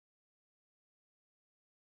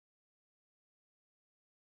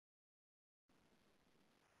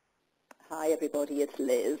Hi everybody, it's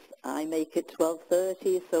Liz. I make it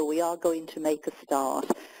 12:30, so we are going to make a start.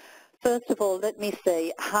 First of all, let me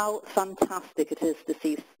say how fantastic it is to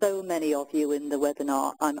see so many of you in the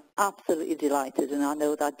webinar. I'm absolutely delighted, and I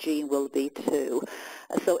know that Jean will be too.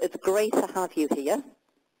 So it's great to have you here.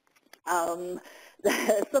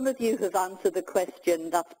 Some of you have answered the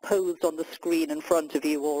question that's posed on the screen in front of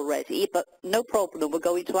you already, but no problem. We're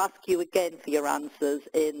going to ask you again for your answers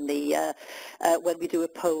in the when we do a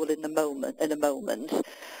poll in a moment.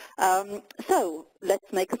 So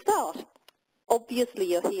let's make a start. Obviously,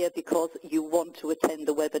 you're here because you want to attend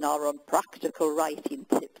the webinar on practical writing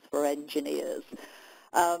tips for engineers.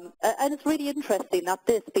 And it's really interesting that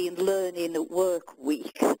this being Learning Work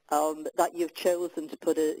Week, that you've chosen to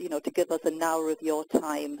put to give us an hour of your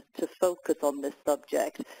time to focus on this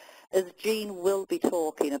subject. As Jean will be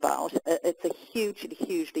talking about, it's a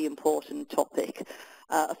hugely important topic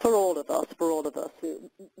for all of us,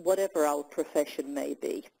 whatever our profession may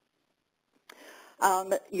be.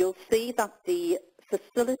 You'll see that the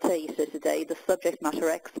facilitator today, the subject matter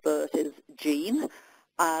expert, is Jean.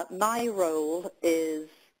 My role is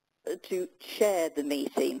to chair the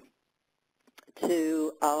meeting,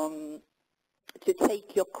 to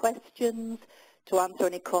take your questions, to answer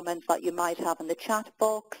any comments that you might have in the chat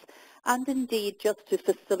box, and indeed just to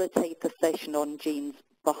facilitate the session on Jean's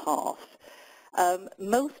behalf.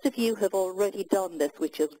 Most of you have already done this,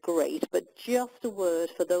 which is great, but just a word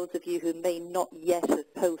for those of you who may not yet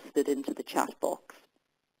have posted into the chat box,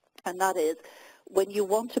 and that is, when you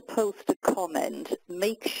want to post a comment,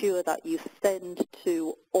 make sure that you send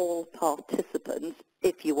to all participants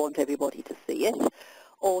if you want everybody to see it,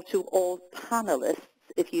 or to all panelists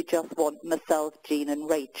if you just want myself, Jean and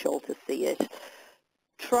Rachel to see it.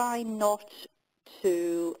 Try not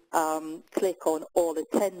to click on all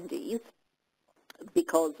attendees,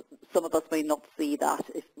 because some of us may not see that,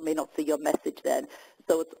 may not see your message then.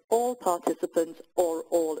 So it's all participants or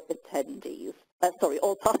all attendees.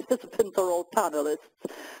 All participants or all panelists.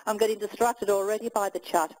 I'm getting distracted already by the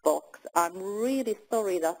chat box. I'm really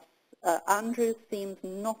sorry that Andrew seems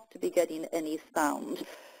not to be getting any sound.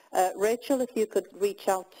 Rachel, if you could reach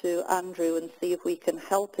out to Andrew and see if we can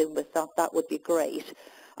help him with that, that would be great.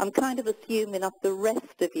 I'm kind of assuming that the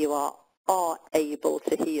rest of you are able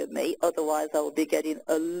to hear me, otherwise I will be getting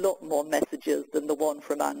a lot more messages than the one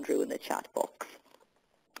from Andrew in the chat box.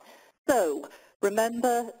 So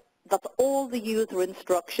remember, that's all the user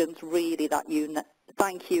instructions really that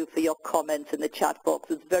thank you for your comments in the chat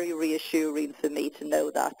box. It's very reassuring for me to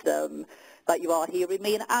know that that you are hearing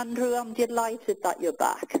me. And Andrew, I'm delighted that you're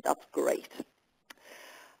back. That's great.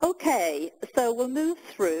 Okay, so we'll move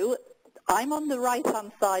through. I'm on the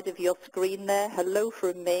right-hand side of your screen there. Hello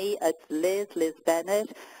from me. It's Liz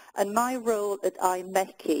Bennett. And my role at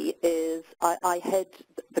IMechE is I head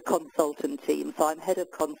the consultant team, so I'm head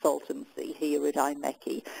of consultancy here at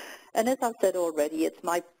IMechE. And as I've said already, it's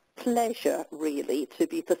my pleasure, really, to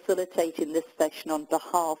be facilitating this session on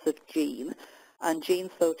behalf of Jean. And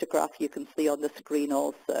Jean's photograph you can see on the screen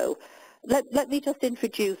also. Let me just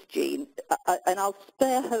introduce Jean, and I'll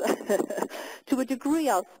spare her, to a degree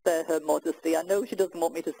I'll spare her modesty. I know she doesn't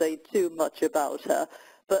want me to say too much about her,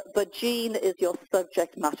 but Jean is your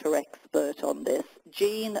subject matter expert on this.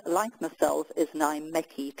 Jean, like myself, is an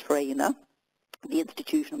IMechE trainer, the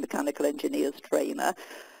Institution of Mechanical Engineers trainer.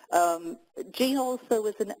 Jean also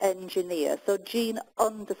is an engineer, so Jean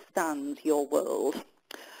understands your world.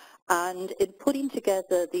 And in putting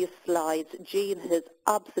together these slides, Jean has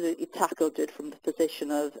absolutely tackled it from the position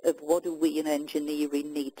of what do we in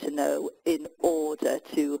engineering need to know in order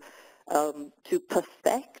to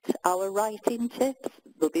perfect our writing tips.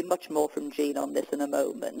 There'll be much more from Jean on this in a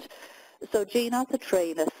moment. So Jean, as a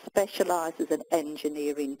trainer, specializes in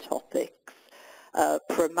engineering topics.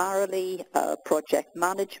 Primarily project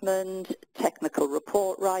management, technical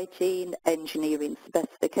report writing, engineering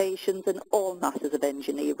specifications, and all matters of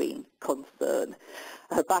engineering concern.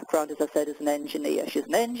 Her background, as I said, is an engineer. She's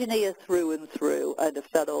an engineer through and through and a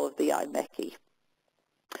fellow of the IMechE.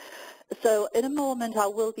 So in a moment, I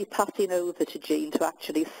will be passing over to Jean to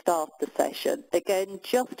actually start the session. Again,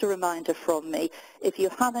 just a reminder from me, if you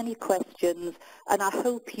have any questions, and I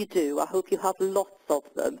hope you do, I hope you have lots of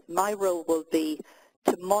them, my role will be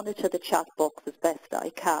to monitor the chat box as best I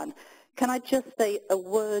can. Can I just say a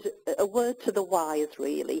word to the wise,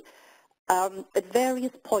 really? At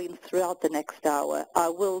various points throughout the next hour, I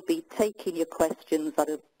will be taking your questions that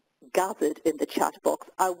are gathered in the chat box.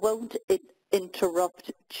 I won't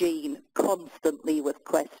interrupt Jean constantly with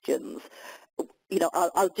questions. You know,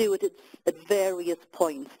 I'll do it at various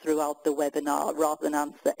points throughout the webinar rather than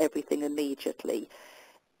answer everything immediately.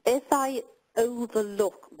 If I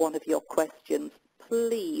overlook one of your questions,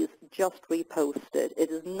 please just repost it. It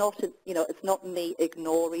is not, it's not me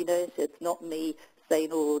ignoring it. It's not me saying,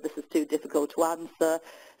 oh, this is too difficult to answer.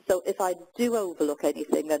 So if I do overlook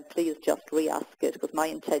anything, then please just re-ask it, because my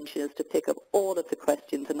intention is to pick up all of the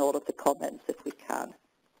questions and all of the comments if we can.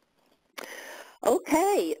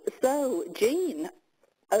 Okay, so Jean,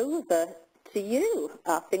 over to you.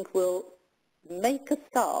 I think we'll make a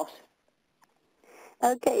start.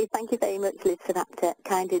 Okay, thank you very much, Liz, for that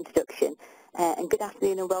kind introduction. And good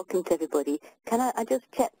afternoon and welcome to everybody. Can I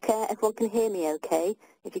just check everyone can hear me okay?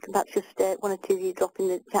 If you can perhaps just, one or two of you drop in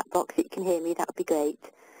the chat box that you can hear me, that would be great.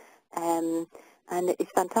 And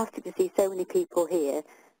it's fantastic to see so many people here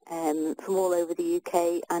from all over the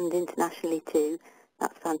UK and internationally too.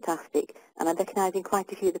 That's fantastic. And I'm recognising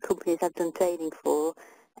quite a few of the companies I've done training for.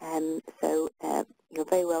 So you're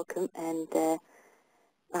very welcome. And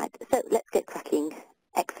right, so let's get cracking.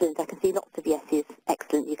 Excellent. I can see lots of yeses.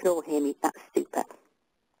 Excellent. You can all hear me. That's super.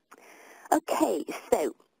 Okay,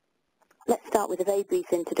 so let's start with a very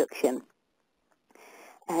brief introduction.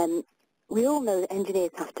 We all know that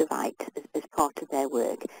engineers have to write as part of their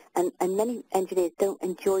work, and many engineers don't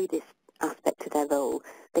enjoy this aspect of their role.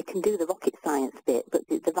 They can do the rocket science bit, but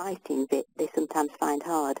the writing bit they sometimes find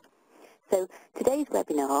hard. So today's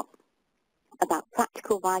webinar about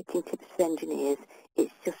practical writing tips for engineers,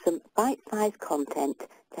 it's just some bite-sized content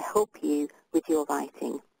to help you with your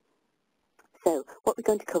writing. So what we're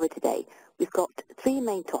going to cover today, we've got three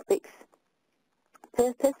main topics: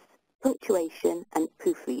 purpose, punctuation and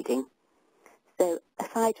proofreading. So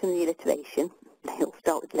aside from the alliteration, they all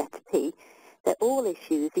start with the letter P, they're all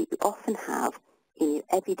issues that you often have in your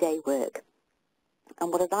everyday work.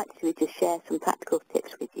 And what I'd like to do is just share some practical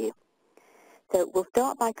tips with you. So we'll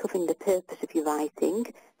start by covering the purpose of your writing,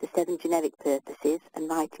 the 7 generic purposes, and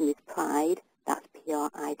writing with pride, that's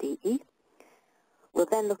P-R-I-D-E. We'll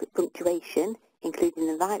then look at punctuation, including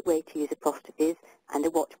the right way to use apostrophes and a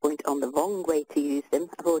watch point on the wrong way to use them.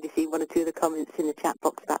 I've already seen one or two of the comments in the chat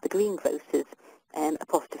box about the greengrocer's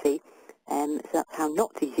apostrophe, so that's how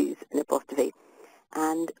not to use an apostrophe.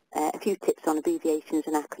 And a few tips on abbreviations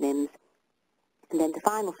and acronyms. And then the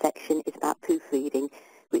final section is about proofreading,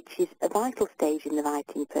 which is a vital stage in the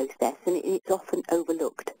writing process, and it's often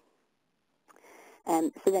overlooked.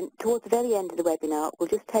 So then, towards the very end of the webinar, we'll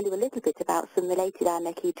just tell you a little bit about some related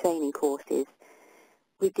IMechE training courses.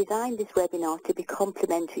 We've designed this webinar to be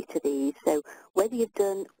complementary to these, so whether you've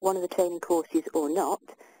done one of the training courses or not,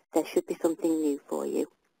 there should be something new for you.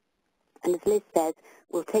 And as Liz says,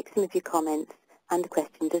 we'll take some of your comments and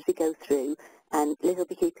questions as we go through, and Liz will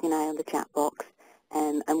be keeping an eye on the chat box.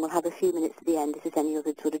 And we'll have a few minutes at the end if there's any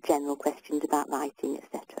other sort of general questions about writing,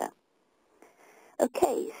 etc.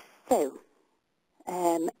 Okay, so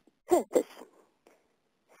purpose.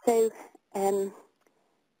 So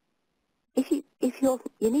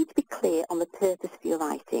you need to be clear on the purpose of your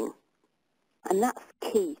writing, and that's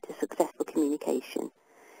key to successful communication.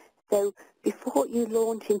 So before you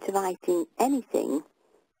launch into writing anything,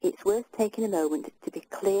 it's worth taking a moment to be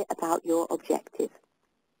clear about your objective.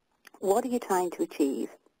 What are you trying to achieve?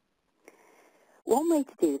 One way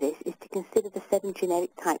to do this is to consider the 7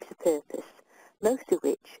 generic types of purpose, most of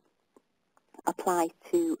which apply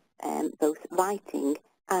to both writing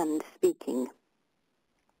and speaking.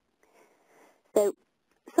 So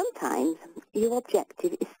sometimes your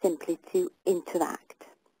objective is simply to interact.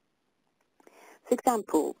 For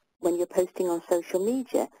example, when you're posting on social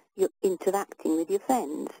media, you're interacting with your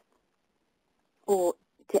friends. Or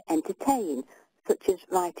to entertain, such as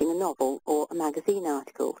writing a novel or a magazine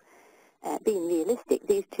article. Being realistic,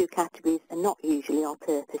 these two categories are not usually our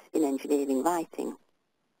purpose in engineering writing.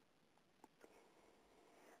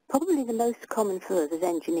 Probably the most common for us as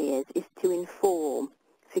engineers is to inform,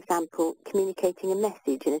 for example, communicating a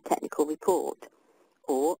message in a technical report,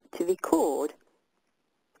 or to record,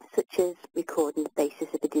 such as recording the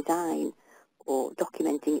basis of a design, or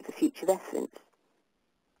documenting it for future reference.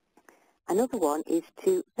 Another one is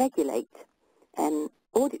to regulate.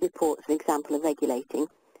 Audit reports, for example, of regulating,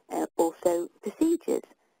 also procedures,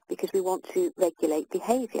 because we want to regulate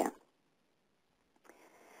behaviour.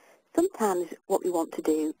 Sometimes what we want to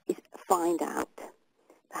do is find out,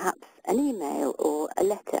 perhaps an email or a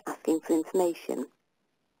letter asking for information.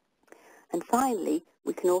 And finally,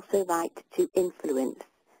 we can also write to influence.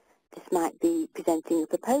 This might be presenting a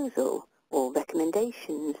proposal or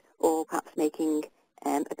recommendations, or perhaps making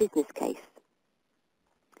a business case.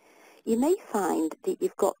 You may find that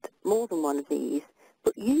you've got more than one of these,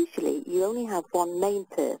 but usually you only have one main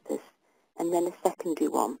purpose and then a secondary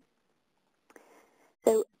one.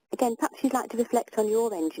 So again, perhaps you'd like to reflect on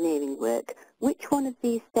your engineering work. which one of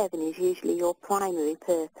these 7 is usually your primary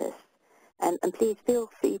purpose? And please feel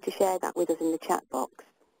free to share that with us in the chat box.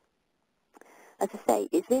 As I say,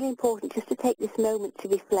 it's really important just to take this moment to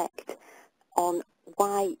reflect on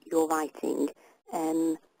why you're writing,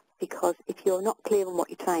 because if you're not clear on what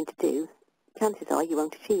you're trying to do, chances are you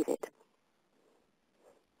won't achieve it.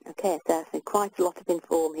 Okay, so there's quite a lot of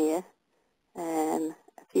inform here. A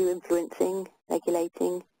few influencing,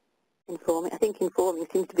 regulating, informing. I think informing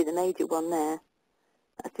seems to be the major one there.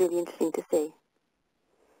 That's really interesting to see.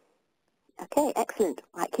 Okay, excellent.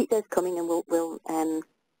 Right, keep those coming and we'll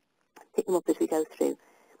pick them up as we go through.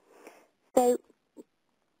 So,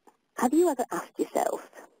 have you ever asked yourself,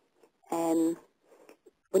 when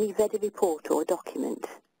you've read a report or a document,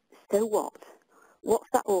 so what? What's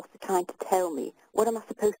that author trying to tell me? What am I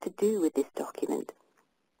supposed to do with this document?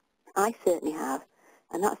 I certainly have,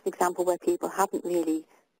 and that's an example where people haven't really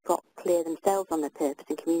got clear themselves on their purpose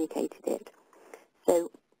and communicated it. So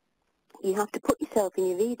you have to put yourself in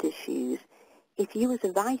your reader's shoes. If you as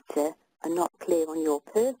a writer are not clear on your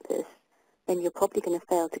purpose, then you're probably going to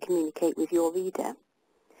fail to communicate with your reader.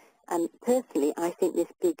 And personally, I think this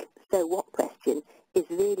big so what question is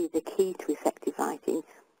really the key to effective writing,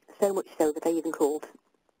 so much so that I even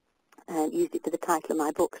used it for the title of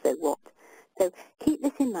my book, So What? So keep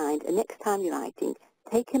this in mind, and next time you're writing,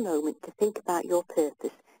 take a moment to think about your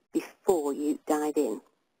purpose before you dive in.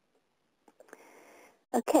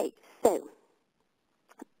 Okay, so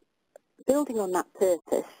building on that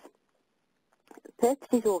purpose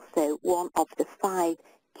is also one of the 5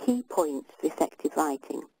 key points for effective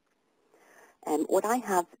writing. What I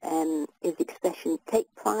have is the expression,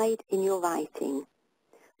 take pride in your writing,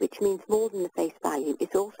 which means more than the face value.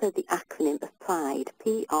 It's also the acronym of PRIDE,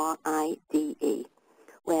 P-R-I-D-E,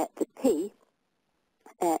 where the P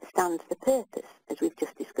stands for purpose, as we've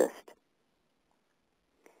just discussed.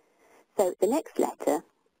 So the next letter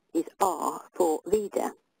is R for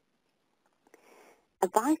reader. A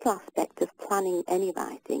vital aspect of planning any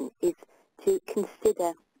writing is to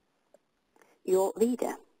consider your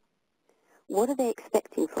reader. What are they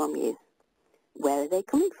expecting from you? Where are they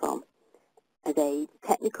coming from? Are they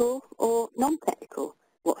technical or non-technical?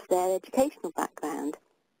 What's their educational background?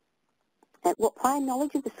 What prior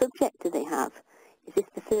knowledge of the subject do they have? Is this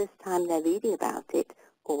the first time they're reading about it,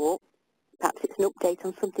 or perhaps it's an update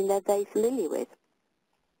on something they're very familiar with?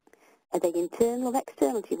 Are they internal or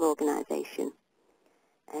external to your organisation?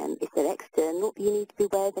 If they're external, you need to be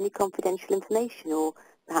aware of any confidential information or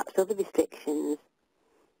perhaps other restrictions.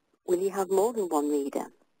 Will you have more than one reader?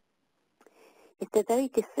 If they're very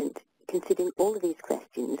different, considering all of these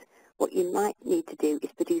questions, what you might need to do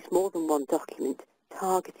is produce more than one document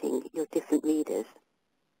targeting your different readers.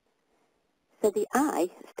 So the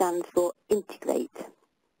I stands for integrate.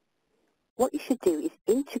 What you should do is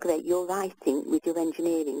integrate your writing with your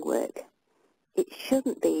engineering work. It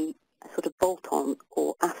shouldn't be a sort of bolt-on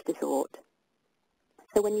or afterthought.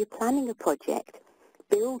 So when you're planning a project,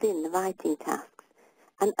 build in the writing tasks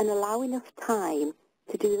and allow enough time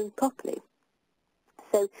to do them properly.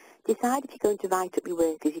 So decide if you're going to write up your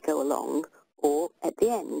work as you go along or at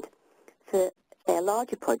the end. For, say, a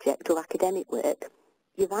larger project or academic work,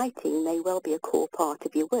 your writing may well be a core part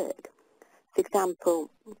of your work. For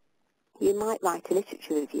example, you might write a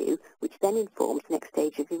literature review, which then informs the next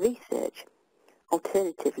stage of your research.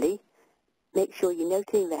 Alternatively, make sure you note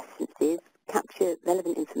any references, capture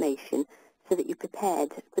relevant information so that you're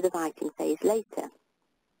prepared for the writing phase later.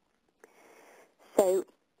 So,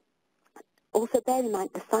 also bear in mind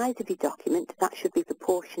the size of your document, that should be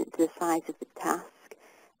proportionate to the size of the task,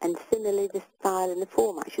 and similarly the style and the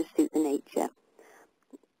format should suit the nature.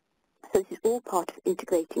 So this is all part of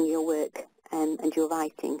integrating your work and your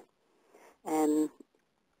writing. So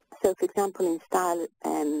for example in style,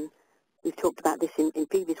 we've talked about this in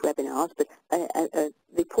previous webinars, but a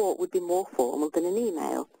report would be more formal than an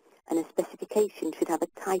email, and a specification should have a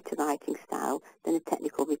tighter writing style than a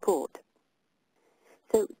technical report.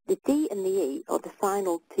 So the D and the E are the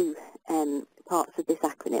final 2 parts of this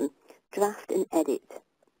acronym, draft and edit.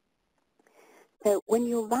 So when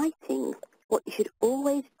you're writing, what you should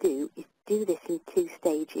always do is do this in 2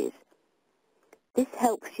 stages. This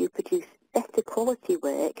helps you produce better quality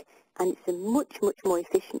work, and it's a much, much more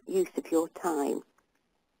efficient use of your time.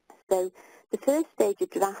 So the first stage of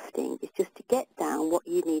drafting is just to get down what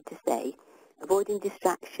you need to say, avoiding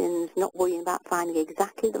distractions, not worrying about finding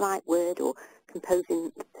exactly the right word or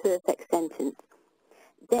composing the perfect sentence.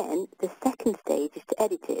 Then the second stage is to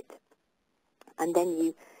edit it. And then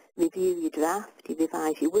you review your draft, you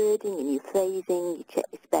revise your wording and your phrasing, you check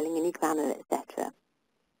your spelling and your grammar, etc.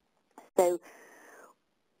 So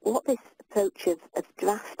what this approach of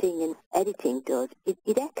drafting and editing does,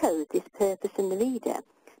 it echoes this purpose in the reader,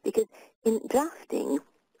 because in drafting,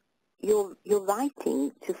 you're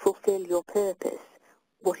writing to fulfill your purpose,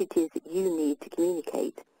 what it is that you need to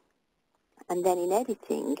communicate. And then in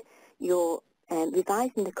editing, you're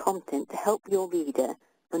revising the content to help your reader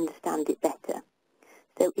understand it better.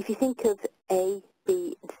 So if you think of A,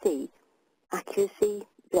 B, and C, accuracy,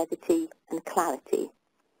 brevity, and clarity,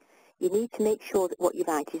 you need to make sure that what you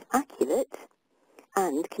write is accurate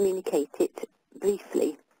and communicate it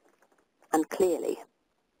briefly and clearly.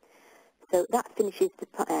 So that finishes the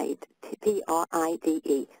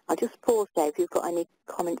P-R-I-D-E. I'll just pause there if you've got any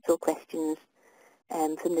comments or questions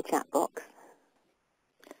from the chat box.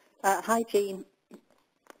 Hi, Jean.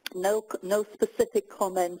 No specific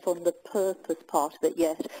comments on the purpose part of it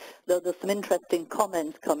yet, though there's some interesting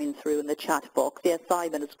comments coming through in the chat box. Yes,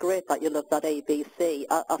 Simon, it's great that you love that ABC.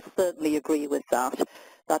 I certainly agree with that.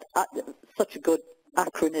 That's such a good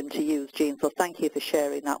acronym to use, Jean, so thank you for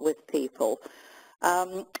sharing that with people.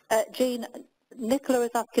 Jean, Nicola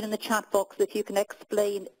is asking in the chat box if you can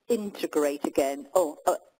explain integrate again.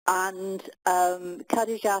 And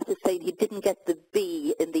Kadijat is saying he didn't get the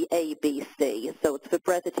B in the ABC, so it's for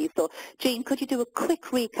brevity. So, Jean, could you do a quick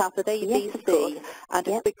recap of ABC and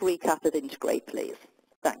a quick recap of integrate, please?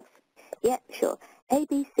 Thanks. Yeah, sure.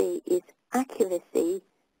 ABC is accuracy,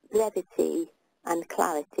 brevity, and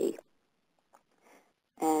clarity.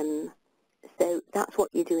 So that's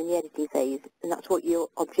what you do in the editing phase, and that's what your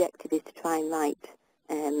objective is, to try and write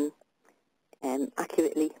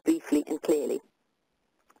accurately, briefly, and clearly.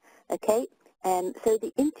 Okay, so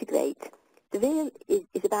the integrate, the real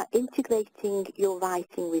is about integrating your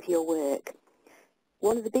writing with your work.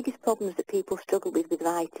 One of the biggest problems that people struggle with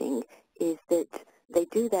writing is that they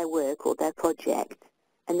do their work or their project,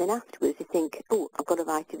 and then afterwards they think, oh, I've got to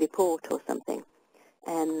write a report or something.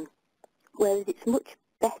 Whereas it's much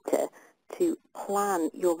better to plan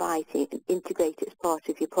your writing and integrate it as part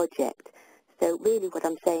of your project. So really what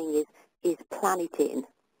I'm saying is plan it in.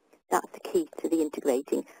 That's the key to the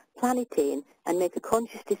integrating. Plan it in and make a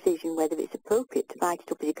conscious decision whether it's appropriate to write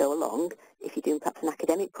it up as you go along. If you're doing perhaps an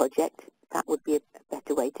academic project, that would be a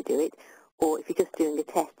better way to do it. Or if you're just doing a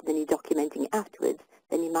test and then you're documenting it afterwards,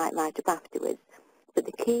 then you might write up afterwards. But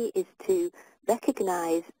the key is to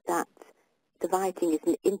recognise that the writing is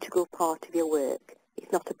an integral part of your work.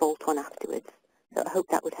 It's not a bolt-on afterwards. So I hope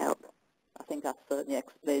that would help. I think that certainly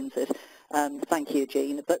explains it. Thank you,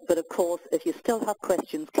 Jean. But of course, if you still have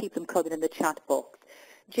questions, keep them coming in the chat box.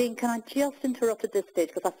 Jean, can I just interrupt at this stage,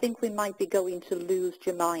 because I think we might be going to lose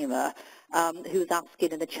Jemima, who's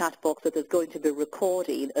asking in the chat box that there's going to be a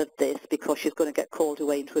recording of this because she's going to get called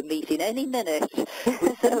away into a meeting any minute.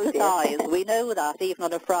 We sympathise, we know that, even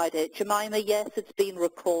on a Friday. Jemima, yes, it's been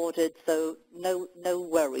recorded, so no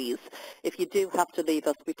worries. If you do have to leave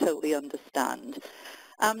us, we totally understand.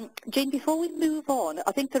 Jean, before we move on,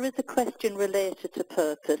 I think there is a question related to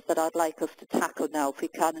purpose that I'd like us to tackle now if we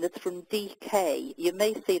can, and it's from DK. You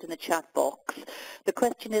may see it in the chat box. The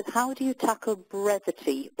question is, how do you tackle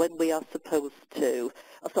brevity when we are supposed to,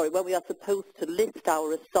 list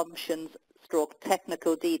our assumptions, stroke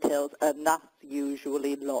technical details, and that's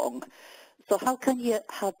usually long. So how can you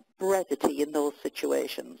have brevity in those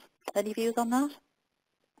situations? Any views on that?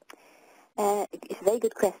 It's a very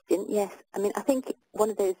good question, yes. I mean, I think one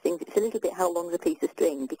of those things, it's a little bit how long is a piece of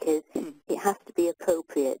string, because it has to be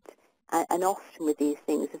appropriate. And often with these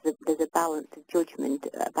things, there's a balance of judgment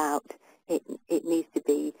about it needs to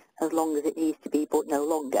be as long as it needs to be, but no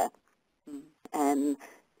longer.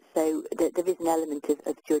 So there is an element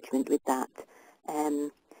of judgment with that.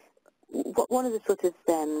 One of the sort of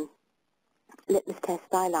litmus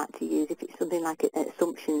tests I like to use, if it's something like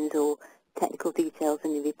assumptions or technical details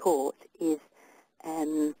in the report, is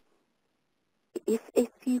if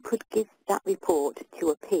you could give that report to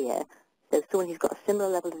a peer, so someone who's got a similar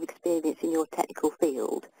level of experience in your technical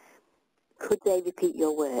field, could they repeat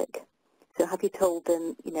your work? So have you told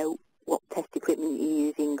them, what test equipment you're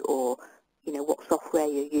using, or, what software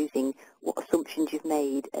you're using, what assumptions you've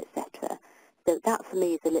made, etc. So that for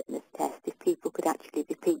me is a litmus test. If people could actually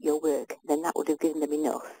repeat your work, then that would have given them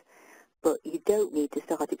enough. But you don't need to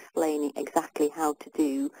start explaining exactly how to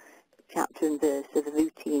do chapter and verse of a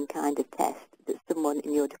routine kind of test that someone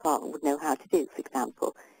in your department would know how to do, for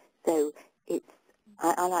example. So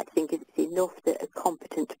I like to think it's enough that a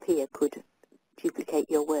competent peer could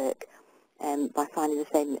duplicate your work by finding the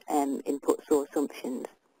same inputs or assumptions.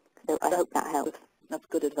 So I hope that helps. That's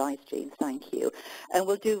good advice, Jean. Thank you. And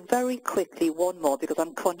we'll do very quickly one more, because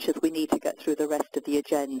I'm conscious we need to get through the rest of the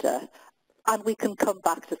agenda. And we can come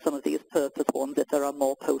back to some of these purpose ones if there are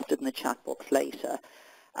more posted in the chat box later.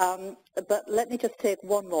 But let me just take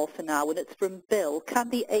one more for now, and it's from Bill. Can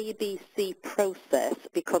the ABC process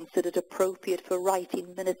be considered appropriate for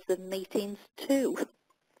writing minutes of meetings too?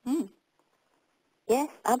 Yes,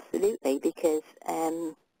 absolutely, because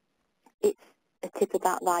it's a tip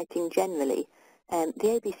about writing generally. The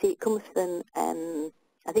ABC, it comes from,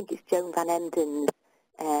 I think it's Joan Van Emden's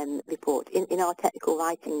report. In our technical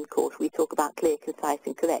writing course, we talk about clear, concise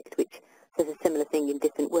and correct, which says a similar thing in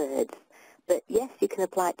different words. But yes, you can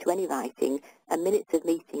apply it to any writing, and minutes of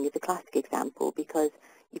meeting is a classic example because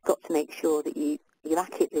you've got to make sure that you're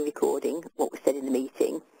accurately recording what was said in the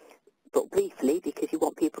meeting, but briefly because you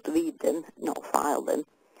want people to read them, not file them.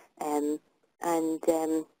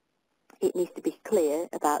 It needs to be clear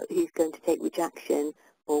about who's going to take which action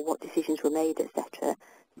or what decisions were made, etc.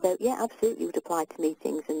 So, yeah, absolutely would apply to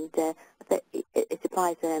meetings, and it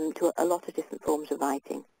applies to a lot of different forms of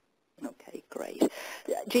writing. Okay, great.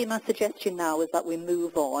 Jean, my suggestion now is that we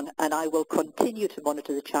move on, and I will continue to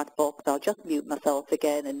monitor the chat box. I'll just mute myself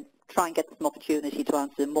again and try and get some opportunity to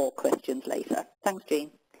answer more questions later. Thanks,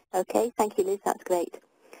 Jean. Okay, thank you, Liz. That's great.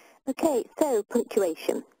 Okay, so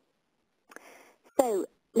punctuation. So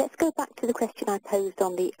let's go back to the question I posed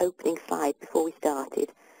on the opening slide before we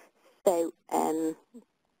started. So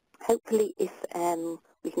hopefully if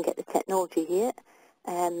we can get the technology here,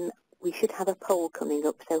 we should have a poll coming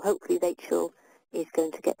up. So hopefully Rachel is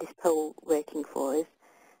going to get this poll working for us.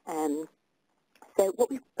 So what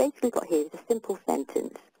we've basically got here is a simple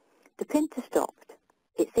sentence. The printer stopped.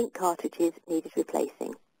 Its ink cartridges needed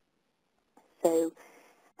replacing. So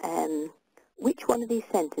which one of these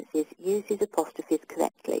sentences uses apostrophes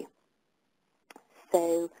correctly?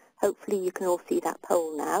 So hopefully you can all see that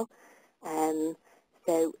poll now.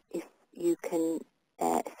 So if you can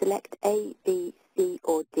select A, B, C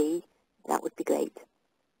or D, that would be great.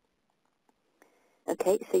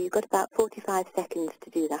 Okay, so you've got about 45 seconds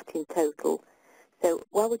to do that in total. So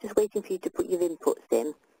while we're just waiting for you to put your inputs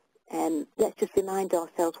in, let's just remind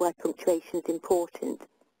ourselves why punctuation is important.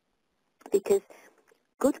 Because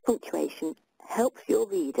good punctuation helps your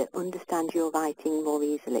reader understand your writing more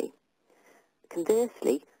easily.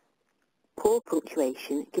 Conversely, poor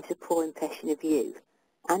punctuation gives a poor impression of you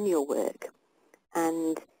and your work,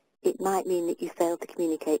 and it might mean that you fail to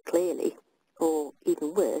communicate clearly, or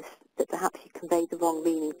even worse, that perhaps you conveyed the wrong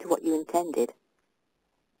meaning to what you intended.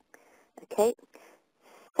 Okay,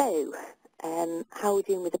 so how are we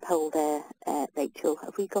doing with the poll there, Rachel?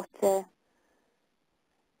 Have we got an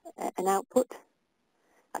output?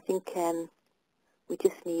 I think we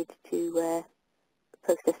just need to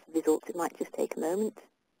process the results. It might just take a moment.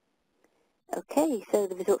 Okay, so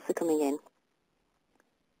the results are coming in.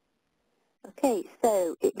 Okay,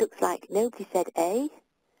 so it looks like nobody said A.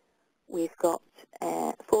 We've got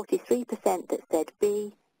 43% that said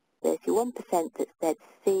B, 31% that said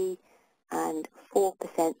C, and 4%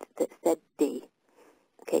 that said D.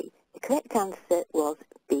 Okay, the correct answer was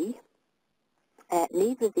B.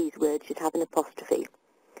 Neither of these words should have an apostrophe.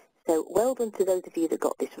 So well done to those of you that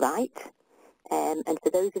got this right. And for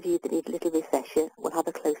those of you that need a little refresher, we'll have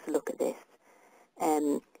a closer look at this.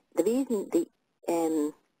 The reason the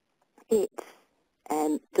it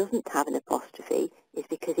doesn't have an apostrophe is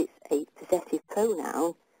because it's a possessive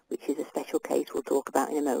pronoun, which is a special case we'll talk about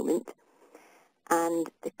in a moment. And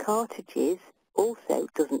the cartridges also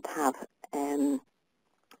doesn't have an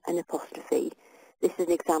apostrophe. This is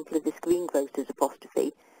an example of this greengrocer's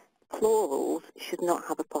apostrophe. Plurals should not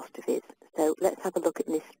have apostrophes. So let's have a look at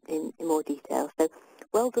this in more detail. So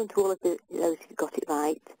well done to all of those who got it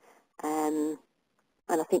right. And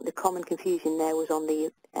I think the common confusion there was on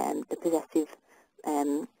the possessive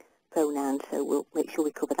pronoun, so we'll make sure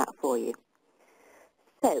we cover that for you.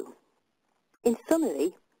 So, in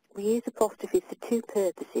summary, we use apostrophes for two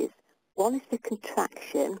purposes. One is the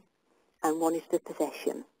contraction and one is the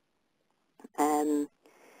possession.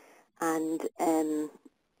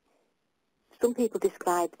 Some people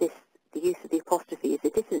describe the use of the apostrophe as the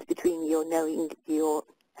difference between your knowing your,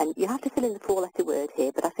 and you have to fill in the four-letter word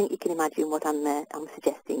here, but I think you can imagine what I'm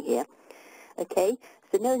suggesting here. Okay,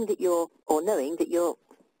 so knowing that you're,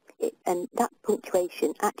 and that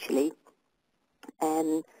punctuation actually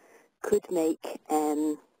could make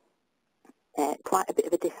quite a bit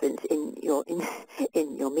of a difference in your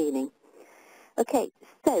in your meaning. Okay,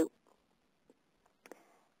 so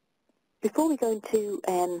before we go into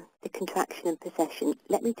the contraction and possession,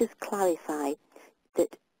 let me just clarify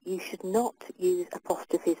that you should not use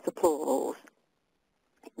apostrophes for plurals.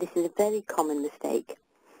 This is a very common mistake.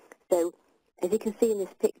 So, as you can see in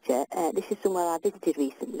this picture, this is somewhere I visited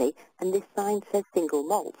recently, and this sign says single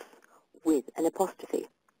malts with an apostrophe.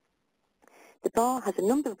 The bar has a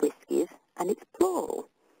number of whiskies, and it's plural.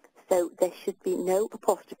 So there should be no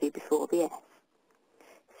apostrophe before the S.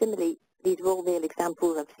 Similarly, these are all real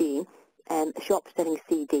examples I've seen. A shop selling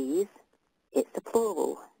CDs, it's a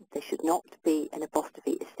plural. There should not be an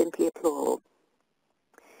apostrophe. It's simply a plural.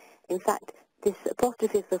 In fact, this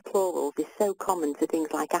apostrophe for plurals is so common for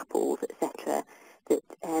things like apples, etc., that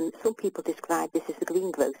some people describe this as the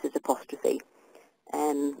greengrocer's apostrophe.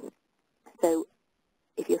 So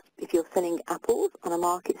if you're selling apples on a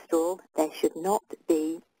market stall, there should not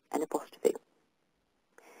be an apostrophe.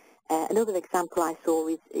 Another example I saw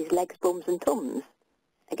is legs, bums and tums.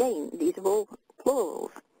 Again, these are all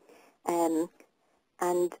plurals. And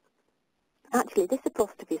actually, this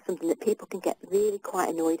apostrophe is something that people can get really quite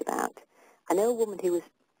annoyed about. I know a woman who was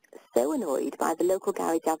so annoyed by the local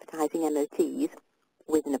garage advertising MOTs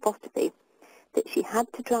with an apostrophe that she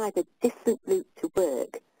had to drive a different route to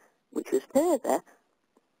work, which was further,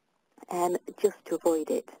 just to avoid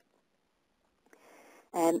it.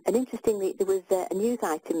 And interestingly, there was a news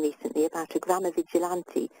item recently about a grammar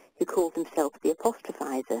vigilante who called himself the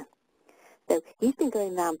apostrophizer. So he's been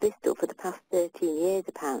going around Bristol for the past 13 years,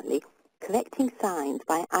 apparently, correcting signs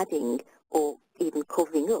by adding or even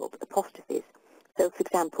covering up apostrophes. So, for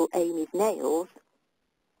example, Amy's nails,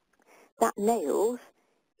 that nails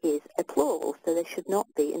is a plural, so there should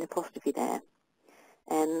not be an apostrophe there.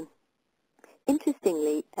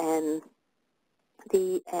 Interestingly,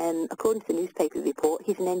 according to the newspaper report,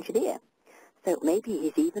 he's an engineer. So maybe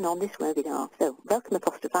he's even on this webinar. So welcome,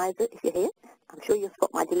 apostrophizer, if you're here. I'm sure you'll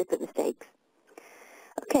spot my deliberate mistakes.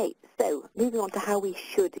 Okay, so moving on to how we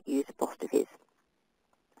should use apostrophes.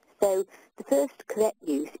 So the first correct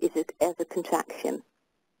use is as a contraction.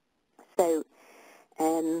 So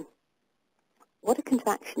what a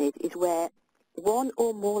contraction is where one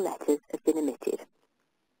or more letters have been omitted.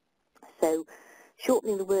 So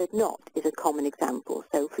shortening the word not is a common example.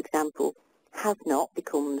 So, for example, has not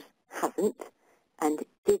becomes hasn't, and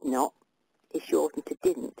did not is shortened to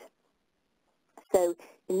didn't. So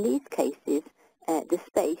in these cases, the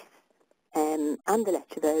space and the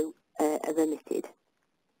letter O are omitted.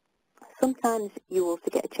 Sometimes you also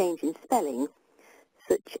get a change in spelling,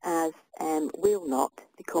 such as will not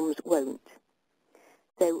becomes won't.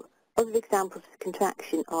 So other examples of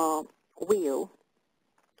contraction are wheel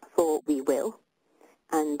for we will,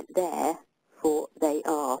 and there for they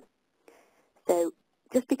are. So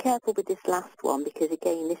just be careful with this last one, because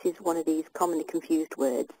again, this is one of these commonly confused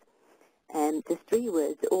words. There's three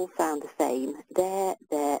words that all sound the same: there,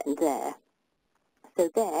 and there. So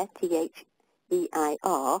there,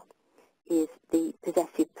 T-H-E-I-R, is the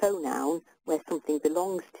possessive pronoun where something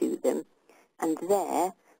belongs to them, and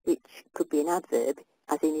there, which could be an adverb,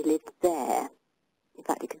 as in he lived there. In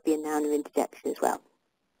fact, it could be a noun or interjection as well.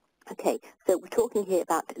 Okay, so we're talking here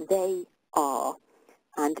about they are,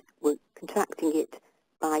 and we're contracting it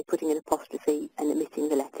by putting an apostrophe and omitting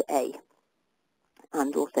the letter A,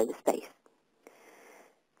 and also the space.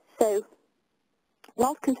 So,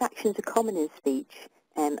 whilst contractions are common in speech,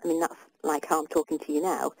 I mean, that's like how I'm talking to you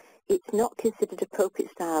now, it's not considered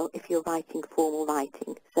appropriate style if you're writing formal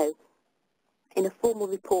writing. So, in a formal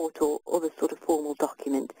report or other sort of formal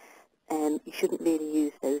document, you shouldn't really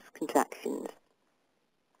use those contractions.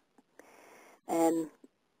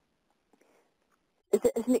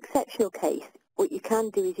 As an exceptional case, what you can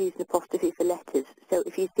do is use an apostrophe for letters. So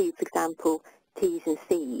if you see, for example, T's and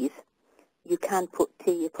C's, you can put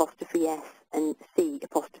T apostrophe S and C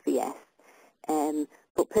apostrophe S.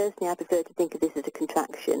 But personally, I prefer to think of this as a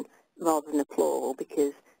contraction rather than a plural,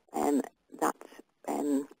 because that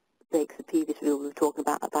breaks the previous rule we were talking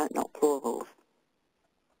about not plurals.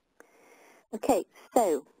 Okay,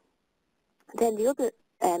 so then the other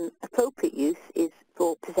appropriate use is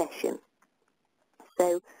for possession.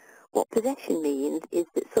 So what possession means is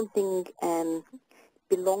that something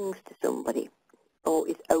belongs to somebody, or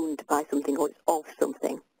is owned by something, or is of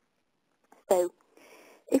something. So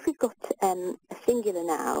if we've got a singular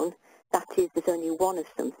noun, that is, there's only one of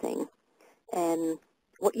something,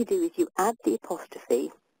 what you do is you add the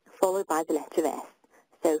apostrophe followed by the letter S.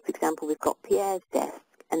 So, for example, we've got Pierre's desk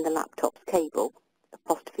and the laptop's cable,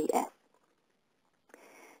 apostrophe S.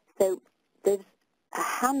 So there's a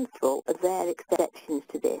handful of rare exceptions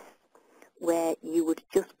to this, where you would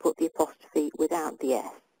just put the apostrophe without the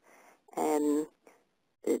S.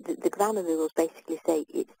 The grammar rules basically say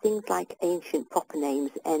it's things like ancient proper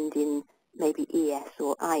names end in maybe ES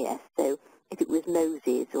or IS. So if it was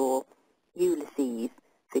Moses or Ulysses,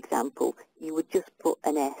 for example, you would just put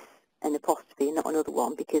an S, an apostrophe, and not another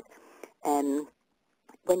one, because when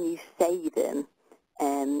you say them,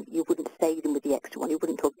 you wouldn't say them with the extra one. You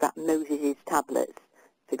wouldn't talk about Moses' tablets,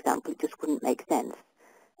 for example. It just wouldn't make sense.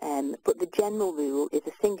 but the general rule is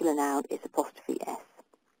a singular noun is apostrophe S.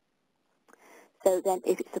 So then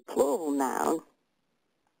if it's a plural noun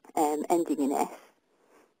ending in S,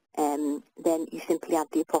 then you simply add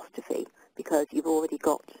the apostrophe because you've already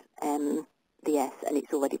got the S and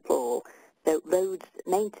it's already plural. So roads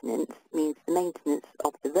maintenance means the maintenance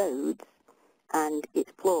of the roads, and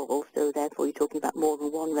it's plural, so therefore you're talking about more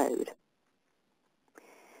than one road.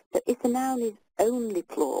 So if the noun is only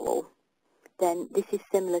plural, then this is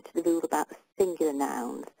similar to the rule about singular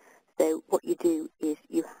nouns. So what you do is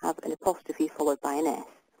you have an apostrophe followed by an S.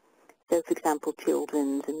 So, for example,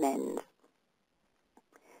 children's and men's.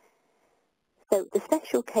 So the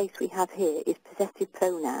special case we have here is possessive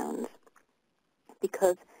pronouns,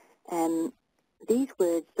 because these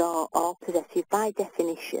words are possessive by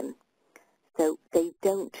definition, so they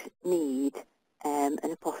don't need an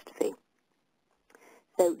apostrophe.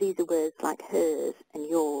 So these are words like hers and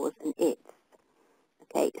yours and its.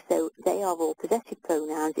 Okay, so they are all possessive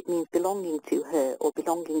pronouns. It means belonging to her or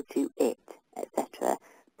belonging to it, etc.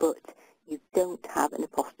 But you don't have an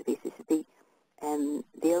apostrophe. This is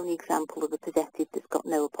the only example of a possessive that's got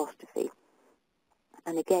no apostrophe.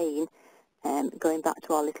 And again, going back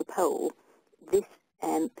to our little poll, this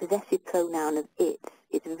possessive pronoun of its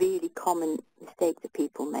is a really common mistake that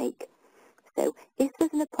people make. So if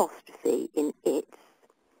there's an apostrophe in its,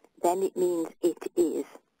 then it means it is.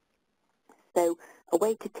 So a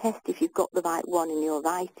way to test if you've got the right one in your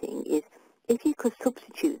writing is if you could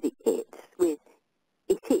substitute the it with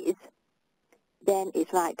it is, then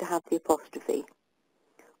it's right to have the apostrophe.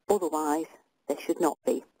 Otherwise, there should not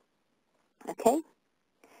be. Okay?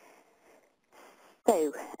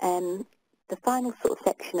 So, the final sort of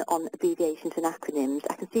section on abbreviations and acronyms,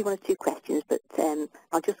 I can see one or two questions, but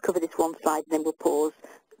I'll just cover this one slide and then we'll pause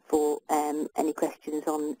for any questions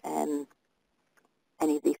on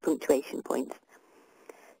any of these punctuation points.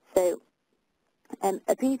 So,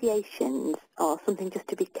 abbreviations are something just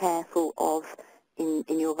to be careful of in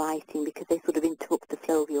your writing because they sort of interrupt the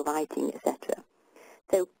flow of your writing, etc.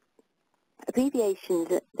 So, abbreviations,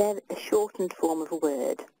 they're a shortened form of a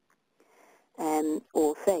word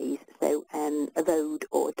or phrase, so a road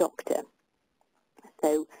or a doctor.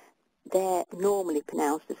 So they're normally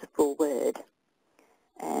pronounced as a full word.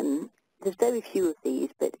 There's very few of these,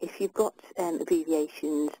 but if you've got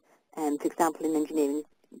abbreviations, for example in engineering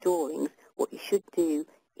drawings, what you should do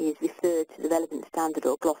is refer to the relevant standard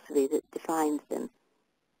or glossary that defines them.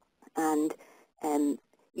 And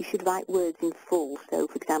you should write words in full, so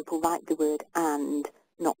for example write the word and,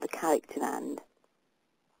 not the character and.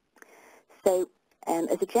 So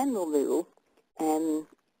as a general rule,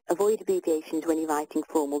 avoid abbreviations when you're writing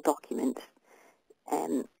formal documents.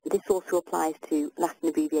 This also applies to Latin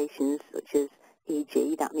abbreviations such as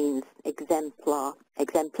e.g., that means exempli,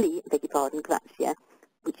 beg your pardon, gratia,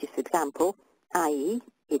 which is for example, i.e.,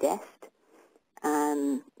 id est,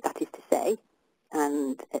 that is to say,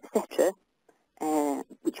 and etc.,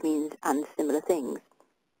 which means and similar things.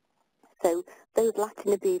 So those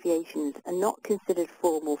Latin abbreviations are not considered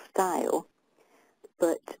formal style,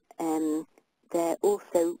 but they're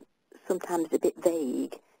also sometimes a bit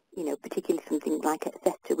vague, you know, particularly something like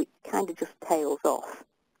etc., which kind of just tails off.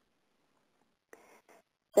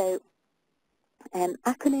 So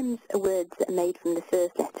acronyms are words that are made from the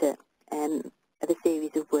first letter of a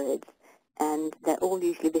series of words, and they're all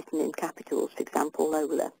usually written in capitals, for example,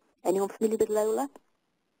 LOLA. Anyone familiar with LOLA?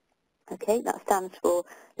 Okay, that stands for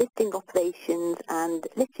Lifting Operations and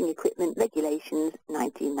Lifting Equipment Regulations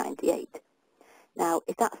 1998. Now,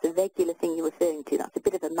 if that's the regular thing you're referring to, that's a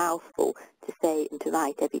bit of a mouthful to say and to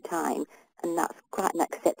write every time, and that's quite an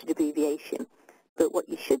accepted abbreviation. But what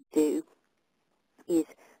you should do is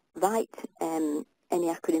write any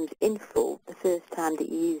acronyms in full the first time that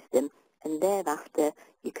you use them, and thereafter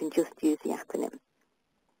you can just use the acronym.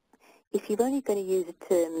 If you're only going to use a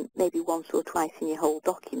term maybe once or twice in your whole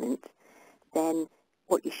document, then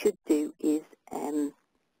what you should do is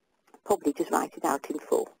probably just write it out in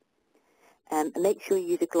full. And make sure you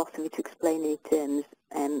use a glossary to explain any terms,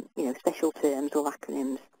 you know, special terms or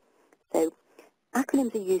acronyms. So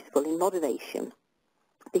acronyms are useful in moderation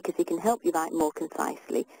because they can help you write more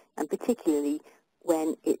concisely, and particularly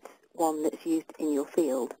when it's one that's used in your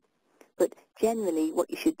field. But generally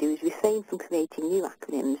what you should do is refrain from creating new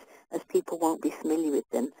acronyms, as people won't be familiar with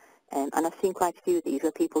them. And I've seen quite a few of these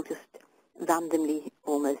where people just randomly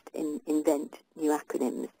almost invent new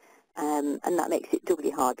acronyms. And that makes it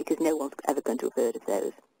doubly hard because no one's ever going to have heard of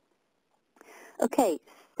those. Okay,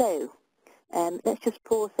 so let's just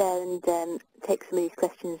pause there and take some of these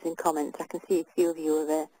questions and comments. I can see a few of you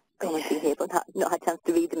are commenting here, but not had a chance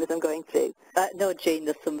to read them as I'm going through. No, Jean,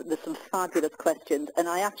 there's some fabulous questions, and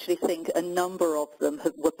I actually think a number of them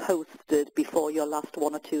were posted before your last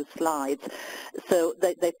one or two slides, so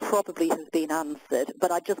they probably have been answered,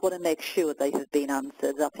 but I just want to make sure they have been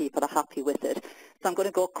answered, that people are happy with it. So I'm going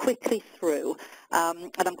to go quickly through,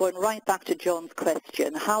 and I'm going right back to John's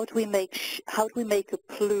question. How do we make a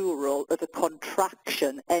plural of a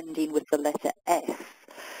contraction ending with the letter S?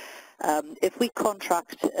 If we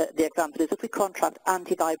contract, the example is if we contract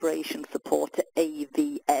anti-vibration support to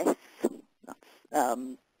AVS,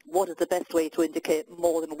 what is the best way to indicate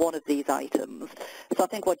more than one of these items? So I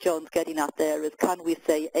think what John's getting at there is, can we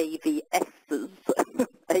say AVS's,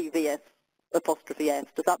 AVS apostrophe S?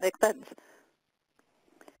 Does that make sense?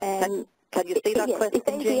 Can you see that question,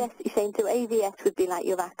 if Jean? AVS, you're saying so AVS would be like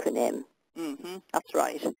your acronym. That's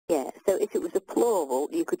right. Yeah, so if it was a plural,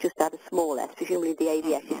 you could just add a small s. Presumably the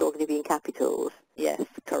AVS is all going to be in capitals. Yes,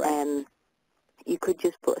 correct. You could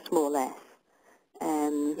just put a small s.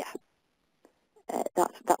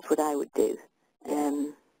 That's what I would do.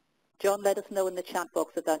 John, let us know in the chat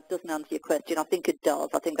box if that doesn't answer your question. I think it does.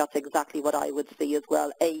 I think that's exactly what I would see as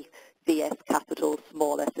well. AVS capital,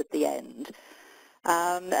 small s at the end.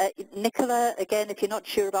 Nicola, again, if you're not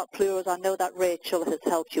sure about plurals, I know that Rachel has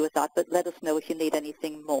helped you with that, but let us know if you need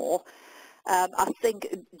anything more. I think,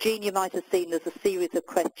 Jean, you might have seen there's a series of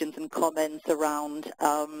questions and comments around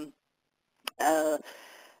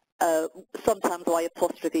sometimes why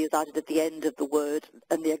apostrophe is added at the end of the word,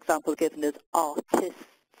 and the example given is artists,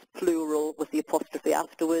 plural, with the apostrophe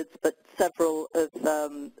afterwards, but several of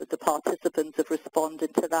the participants have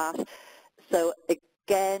responded to that. So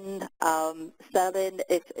again, Selin,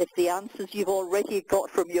 if the answers you've already got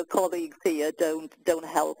from your colleagues here don't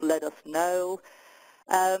help, let us know.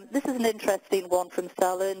 This is an interesting one from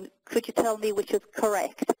Selin. Could you tell me which is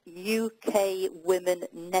correct? UK Women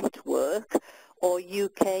Network or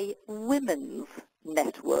UK Women's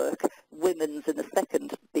Network? Women's in the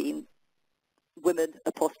second being women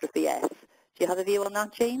apostrophe S. Do you have a view on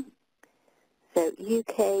that, Jean? So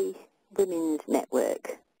UK Women's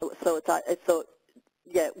Network. So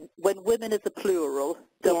yeah, when women is a plural,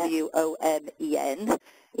 W-O-M-E-N,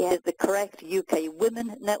 is the correct UK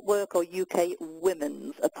Women Network or UK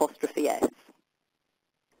Women's apostrophe S?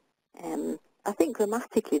 I think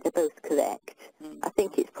grammatically they're both correct. I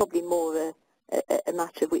think it's probably more a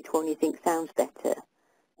matter of which one you think sounds better,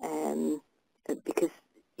 because,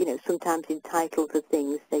 you know, sometimes in titles of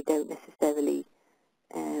things they don't necessarily,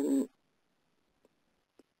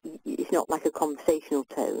 it's not like a conversational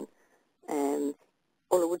tone.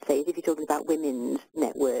 All I would say is if you're talking about women's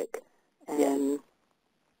network, then,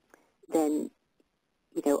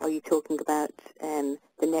 you know, are you talking about the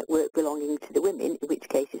network belonging to the women, in which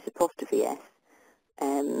case it's apostrophe S,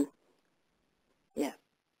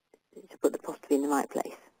 to put the apostrophe in the right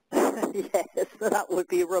place. Yes, that would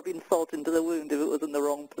be rubbing salt into the wound if it was in the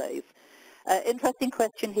wrong place. Interesting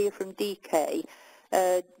question here from DK.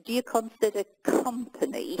 Do you consider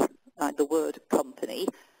company, the word company,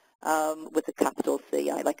 with a capital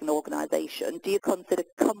C, like an organisation, do you consider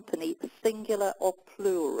company singular or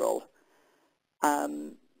plural?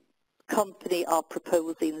 Company are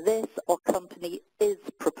proposing this, or company is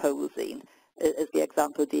proposing, as the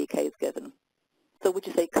example DK is given. So would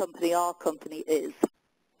you say company are, company is?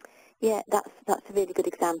 Yeah, that's a really good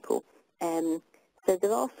example. So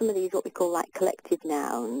there are some of these what we call like collective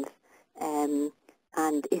nouns, and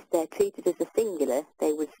if they're treated as a singular,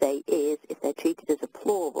 they would say is. If they're treated as a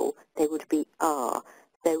plural, they would be are.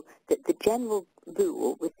 So the general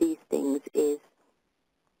rule with these things is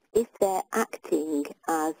if they're acting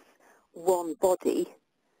as one body,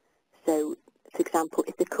 so, for example,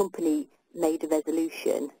 if the company made a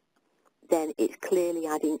resolution, then it's clearly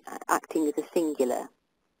acting as a singular.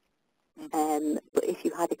 But if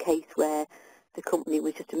you had a case where the company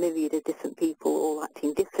was just a myriad of different people all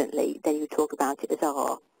acting differently, then you talk about it as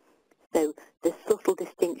are. So the subtle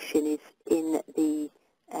distinction is in the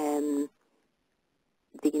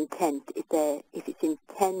intent. If it's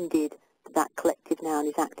intended that collective noun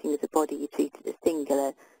is acting as a body, you treat it as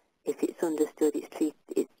singular. If it's understood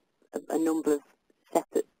it's a number of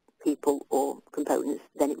separate people or components,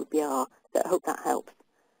 then it would be are. So I hope that helps.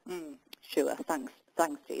 Sure, thanks.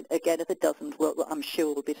 Thanks, Jean. Again, if it doesn't, I'm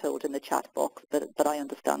sure we'll be told in the chat box, but I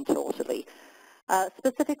understand totally.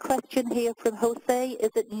 Specific question here from Jose.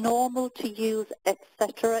 Is it normal to use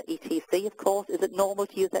etc., etc., of course, is it normal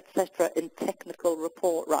to use etc. in technical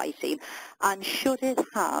report writing? And should it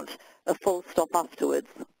have a full stop afterwards?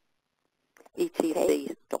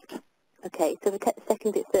 etc. dot. Okay, so the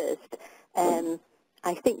second bit first.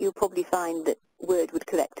 I think you'll probably find that Word would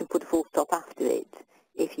correct and put a full stop after it.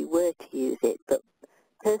 if you were to use it, but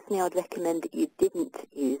personally I'd recommend that you didn't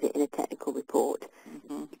use it in a technical report,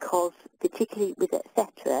 because particularly with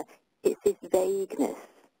etc., it's this vagueness.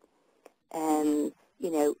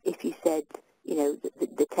 You know, if you said, you know,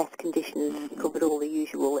 the test conditions covered all the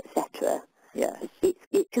usual, etc., yes,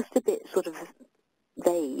 it's just a bit sort of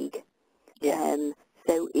vague.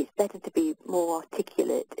 So it's better to be more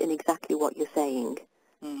articulate in exactly what you're saying.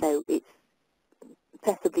 So it's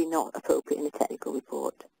preferably not appropriate in a technical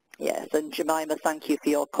report. Yes, and Jemima, thank you for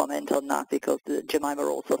your comment on that, because Jemima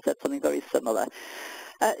also said something very similar.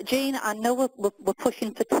 Jean, I know we're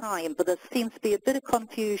pushing for time, but there seems to be a bit of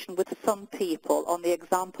confusion with some people on the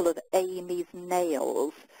example of Amy's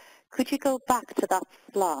nails. Could you go back to that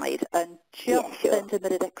slide and just spend a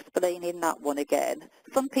minute explaining that one again?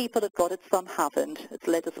 Some people have got it, some haven't. It's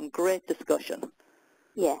led to some great discussion.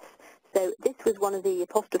 Yes. So this was one of the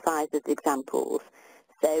apostrophizers examples.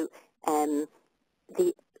 So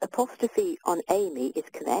the apostrophe on Amy is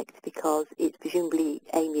correct because it's presumably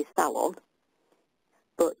Amy's salon.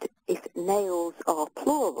 But if nails are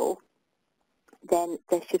plural, then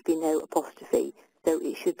there should be no apostrophe. So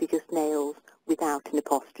it should be just nails without an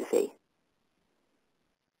apostrophe.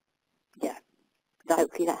 Yeah.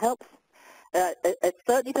 Hopefully that helps. It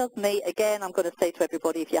certainly does me. Again, I'm going to say to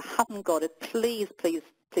everybody, if you haven't got it, please, please,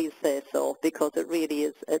 please say so, because it really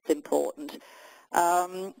is, it's important.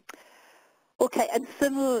 Okay, and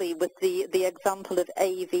similarly with the example of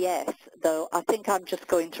AVS, though, I think I'm just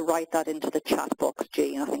going to write that into the chat box,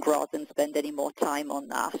 Jean, I think, rather than spend any more time on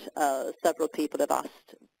that. Several people have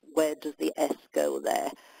asked, where does the S go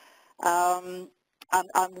there?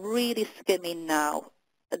 I'm really skimming now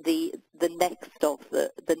the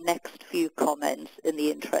next few comments in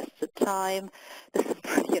the interest of time. There's some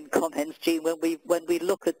brilliant comments, Jean. When we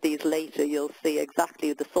look at these later, you'll see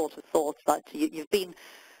exactly the sort of thoughts that you've been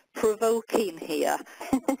provoking here,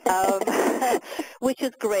 which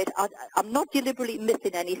is great. I'm not deliberately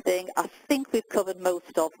missing anything. I think we've covered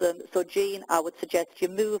most of them. So, Jean, I would suggest you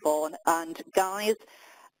move on. And, guys,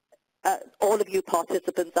 all of you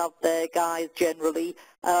participants out there, guys, generally,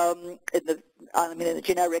 in the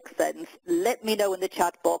generic sense, let me know in the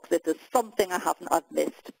chat box if there's something I've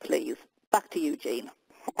missed, please. Back to you, Jean.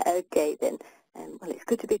 Okay, then. Well, it's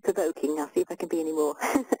good to be provoking. I'll see if I can be any more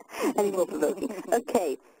provoking.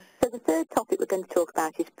 Okay, so the third topic we're going to talk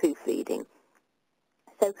about is proofreading.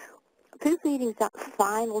 So proofreading is that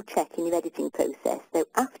final check in your editing process. So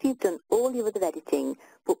after you've done all your other editing,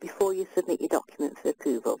 but before you submit your document for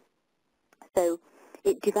approval. So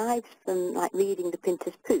it derives from like reading the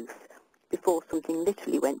printer's proof before something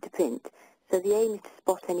literally went to print. So the aim is to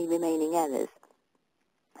spot any remaining errors.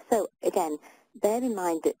 So again, bear in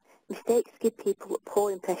mind that mistakes give people a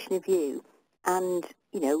poor impression of you and,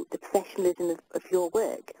 you know, the professionalism of your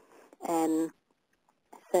work.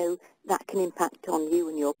 So that can impact on you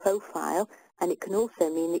and your profile, and it can also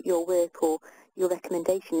mean that your work or your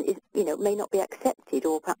recommendation is, you know, may not be accepted,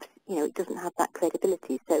 or perhaps, you know, it doesn't have that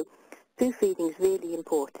credibility. So proofreading is really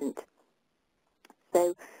important.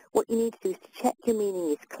 So what you need to do is to check your meaning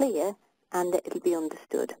is clear and that it'll be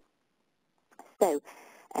understood. So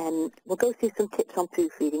we'll go through some tips on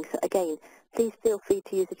proofreading. So again, please feel free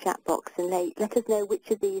to use the chat box and let us know which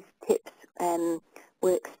of these tips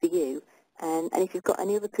works for you. And if you've got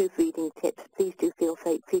any other proofreading tips, please do feel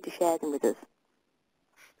free to share them with us.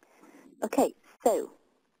 Okay, so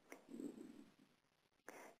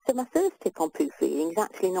my first tip on proofreading is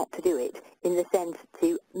actually not to do it, in the sense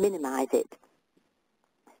to minimise it.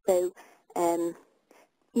 So,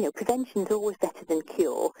 you know, prevention is always better than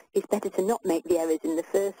cure. It's better to not make the errors in the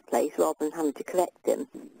first place rather than having to correct them.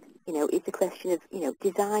 You know, it's a question of, you know,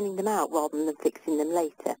 designing them out rather than fixing them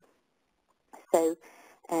later. So,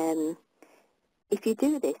 if you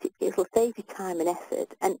do this, it will save you time and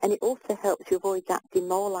effort, and it also helps you avoid that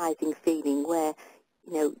demoralising feeling where,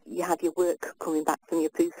 you know, you have your work coming back from your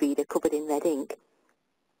proofreader covered in red ink.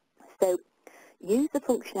 So use the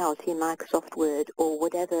functionality in Microsoft Word or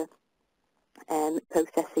whatever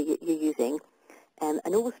processor you're using, and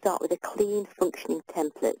always start with a clean, functioning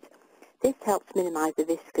template. This helps minimise the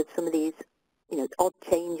risk of some of these, you know, odd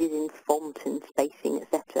changes in font and spacing,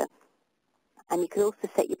 etc. And you can also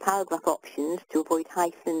set your paragraph options to avoid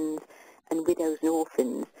hyphens and widows and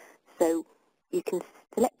orphans. So you can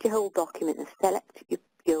select your whole document and select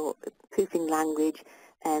your proofing language,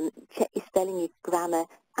 check your spelling, your grammar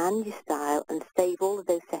and your style, and save all of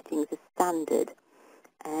those settings as standard.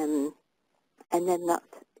 And then that,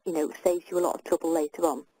 you know, saves you a lot of trouble later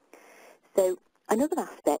on. So another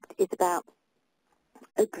aspect is about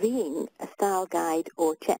agreeing a style guide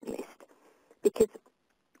or checklist, because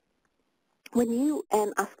when you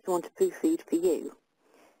ask someone to proofread for you,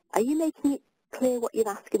 are you making it clear what you're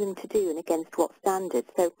asking them to do and against what standards?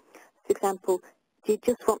 So, for example, do you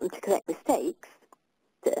just want them to correct mistakes,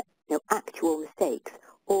 actual mistakes,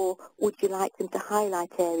 or would you like them to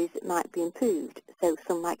highlight areas that might be improved? So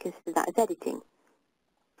some might consider that as editing.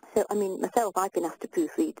 So, I mean, myself, I've been asked to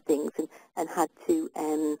proofread things and had to,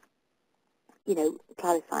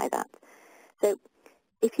 clarify that. So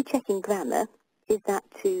if you're checking grammar, is that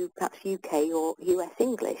to perhaps UK or US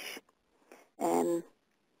English? And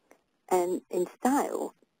in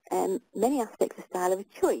style, many aspects of style are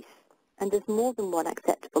a choice, and there's more than one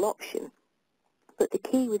acceptable option. But the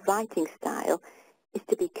key with writing style is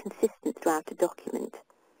to be consistent throughout a document.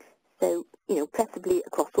 So, preferably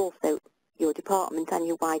across also your department and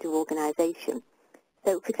your wider organisation.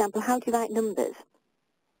 So, for example, how do you write numbers?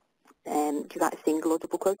 Do you write single or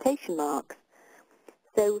double quotation marks?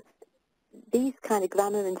 So, these kind of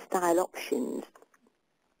grammar and style options,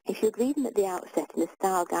 if you agree them at the outset in a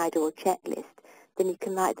style guide or a checklist, then you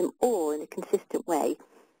can write them all in a consistent way,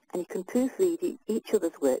 and you can proofread each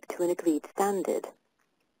other's work to an agreed standard.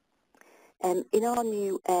 In our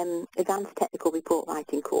new Advanced Technical Report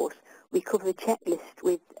Writing course, we cover a checklist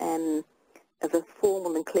with of a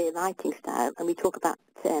formal and clear writing style, and we talk about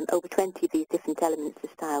over 20 of these different elements of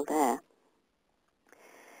style there.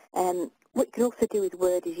 What you can also do with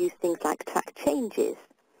Word is use things like track changes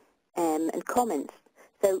and comments.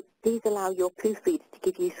 So these allow your proofreaders to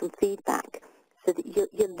give you some feedback so that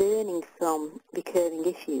you're learning from recurring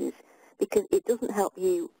issues, because it doesn't help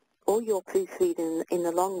you or your proofreader in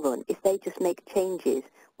the long run if they just make changes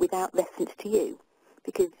without reference to you,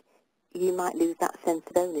 because you might lose that sense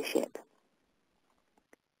of ownership.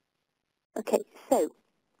 Okay, so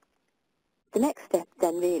the next step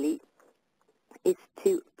then really is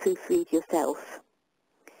to proofread yourself.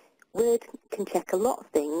 Word can check a lot of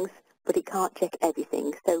things, but it can't check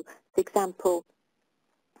everything. So, for example,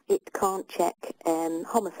 it can't check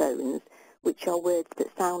homophones, which are words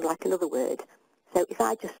that sound like another word. So if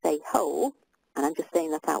I just say whole, and I'm just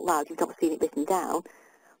saying that out loud, you've not seen it written down,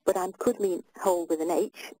 but I could mean hole with an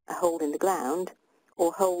H, a hole in the ground,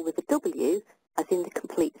 or hole with a W, as in the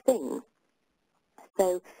complete thing.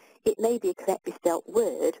 So it may be a correctly spelt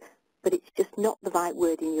word, but it's just not the right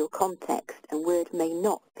word in your context, and Word may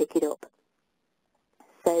not pick it up.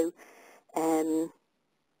 So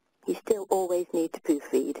you still always need to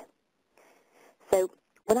proofread. So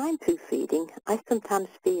when I'm proofreading, I sometimes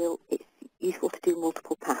feel it's useful to do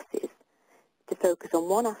multiple passes, to focus on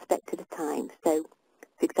one aspect at a time. So,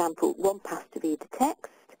 for example, one pass to read the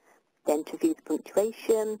text, then to view the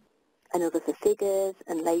punctuation, another for figures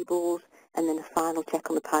and labels, and then a final check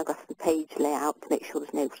on the paragraph and page layout to make sure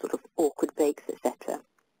there's no sort of awkward breaks, etc.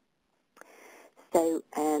 So,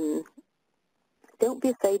 don't be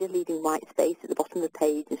afraid of leaving white space at the bottom of the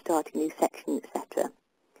page and starting a new section, etc.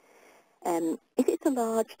 If it's a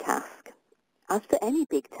large task, as for any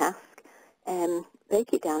big task,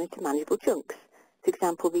 break it down into manageable chunks. For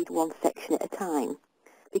example, read one section at a time.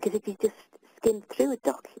 Because if you just skim through a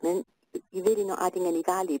document, you're really not adding any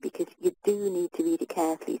value, because you do need to read it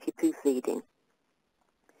carefully if you're proofreading.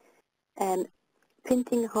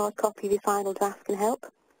 Printing a hard copy of your final draft can help.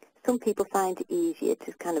 Some people find it easier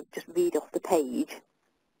to kind of just read off the page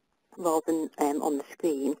rather than on the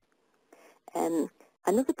screen.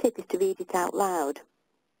 Another tip is to read it out loud.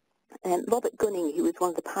 Robert Gunning, who was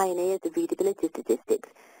one of the pioneers of readability statistics,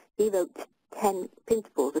 he wrote 10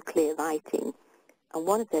 principles of clear writing, and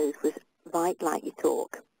one of those was write like you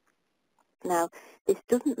talk. Now, this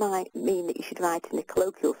doesn't mean that you should write in a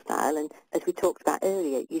colloquial style, and as we talked about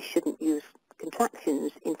earlier, you shouldn't use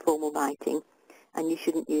contractions in formal writing, and you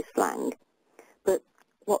shouldn't use slang. But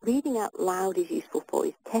what reading out loud is useful for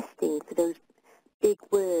is testing for those big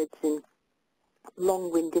words and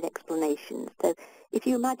long-winded explanations. So if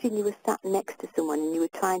you imagine you were sat next to someone and you were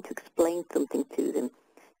trying to explain something to them,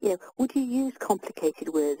 would you use complicated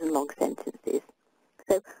words and long sentences?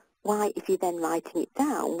 So why, if you're then writing it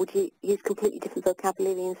down, would you use completely different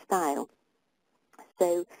vocabulary and style?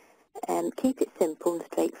 So keep it simple and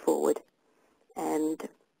straightforward, and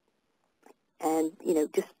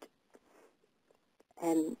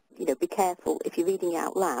be careful if you're reading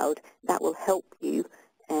out loud. That will help you,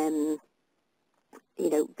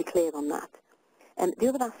 be clear on that. The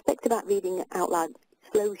other aspect about reading out loud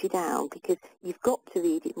slows you down, because you've got to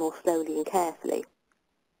read it more slowly and carefully,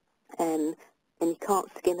 and you can't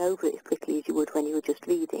skim over it as quickly as you would when you were just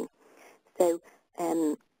reading. So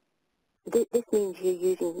this means you're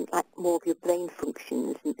using more of your brain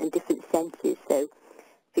functions and different senses. So,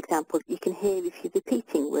 for example, you can hear if you're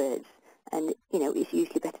repeating words, and it's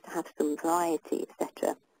usually better to have some variety,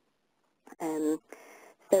 etc.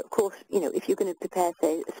 So, of course, if you're going to prepare,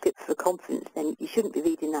 say, a script for a conference, then you shouldn't be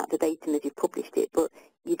reading that verbatim as you've published it, but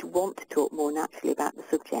you'd want to talk more naturally about the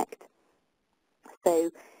subject.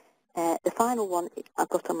 So the final one I've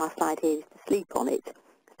got on my slide here is to sleep on it.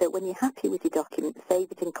 So when you're happy with your document,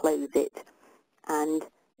 save it and close it. And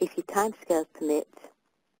if your timescales permit,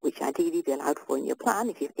 which ideally be allowed for in your plan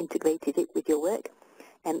if you've integrated it with your work,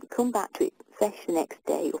 come back to it fresh the next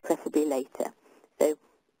day or preferably later. So,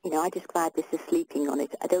 I describe this as sleeping on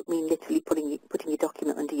it. I don't mean literally putting your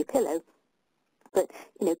document under your pillow, but,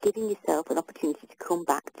 giving yourself an opportunity to come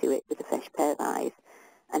back to it with a fresh pair of eyes.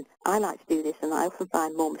 And I like to do this, and I often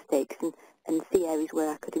find more mistakes and see areas where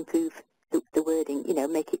I could improve the wording,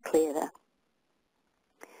 make it clearer.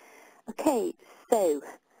 Okay, so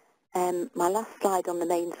my last slide on the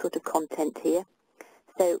main sort of content here.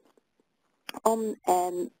 So on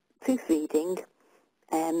proofreading,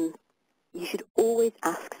 you should always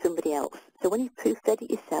ask somebody else. So when you've proofread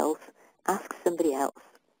it yourself, ask somebody else.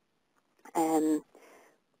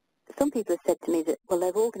 Some people have said to me that, well,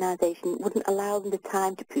 their organisation wouldn't allow them the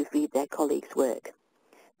time to proofread their colleagues' work.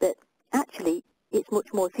 But actually, it's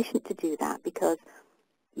much more efficient to do that because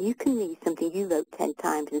you can read something you wrote 10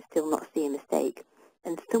 times and still not see a mistake,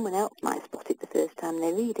 and someone else might spot it the first time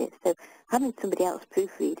they read it. So having somebody else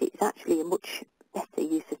proofread it is actually a much better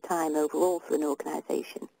use of time overall for an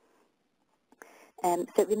organisation.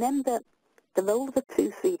 So remember, the role of a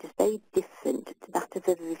proofreader is very different to that of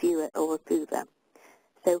a reviewer or approver.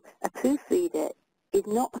 So a proofreader is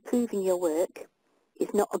not approving your work,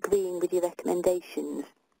 is not agreeing with your recommendations.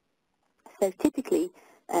 So typically,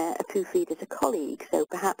 a proofreader is a colleague, so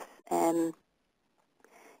perhaps a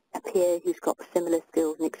peer who's got similar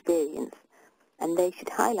skills and experience, and they should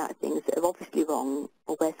highlight things that are obviously wrong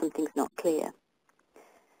or where something's not clear.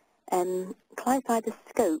 Clarify the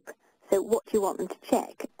scope. So what do you want them to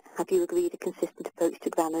check? Have you agreed a consistent approach to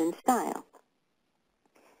grammar and style?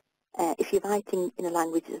 If you're writing in a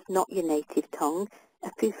language that's not your native tongue,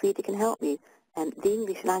 a proofreader can help you. The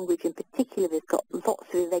English language in particular has got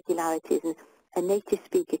lots of irregularities, and a native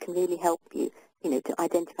speaker can really help you, to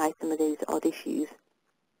identify some of those odd issues.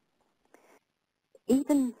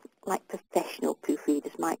 Even like professional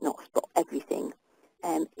proofreaders might not spot everything.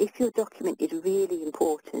 If your document is really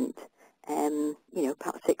important,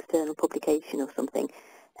 perhaps external publication or something,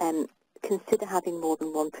 consider having more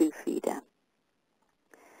than one proofreader.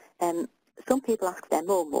 Some people ask their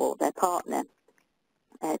mum or their partner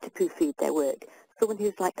to proofread their work, someone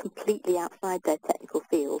who's like completely outside their technical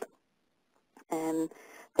field.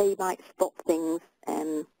 They might spot things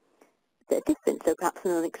that are different, so perhaps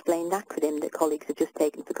an unexplained acronym that colleagues have just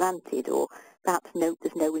taken for granted, or perhaps note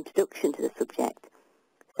there's no introduction to the subject.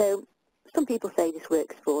 So some people say this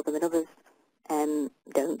works for them and others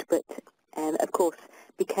don't, but of course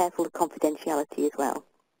be careful of confidentiality as well.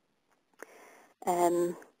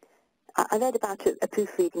 I read about a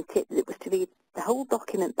proofreading tip that was to read the whole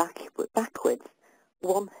document backwards,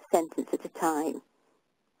 one sentence at a time,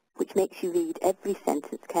 which makes you read every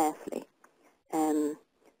sentence carefully.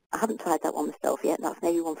 I haven't tried that one myself yet. That's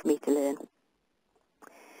maybe one for me to learn.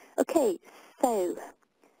 Okay, so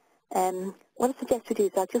what I suggest we do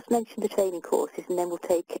is I'll just mention the training courses, and then we'll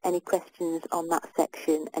take any questions on that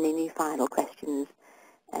section and any final questions.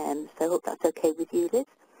 So I hope that's okay with you, Liz.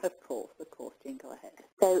 Of course, Jean, go ahead.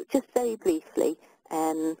 So just very briefly,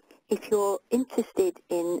 if you're interested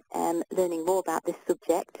in learning more about this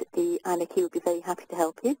subject, the IMechE would be very happy to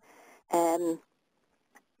help you.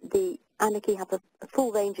 The IMechE have a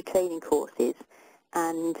full range of training courses,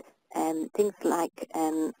 and things like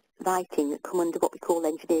writing that come under what we call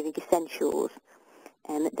engineering essentials.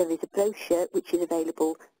 There is a brochure which is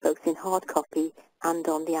available both in hard copy and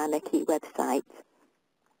on the IMechE website.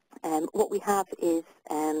 What we have is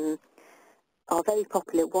our very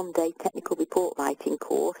popular one-day technical report writing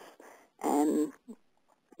course,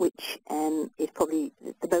 which is probably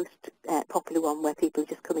the most popular one, where people are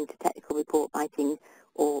just coming to technical report writing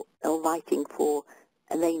or writing for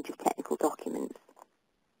a range of technical documents.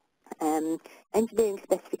 Engineering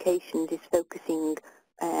specifications is focusing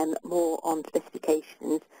more on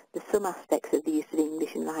specifications. There's some aspects of the use of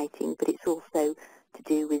English in writing, but it's also to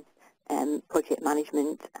do with project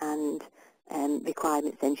management and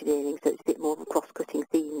requirements engineering, so it's a bit more of a cross-cutting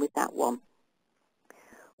theme with that one.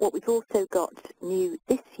 What we've also got new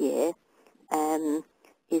this year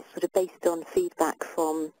is sort of based on feedback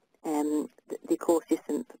from the courses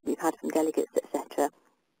we've had from delegates, etc.,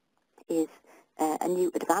 is a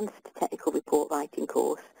new advanced technical report writing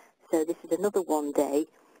course. So this is another one day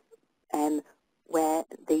where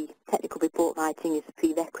the technical report writing is a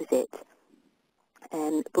prerequisite,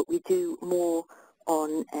 but we do more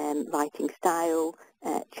on writing style,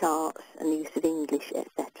 charts and the use of English,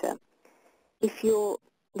 etc. If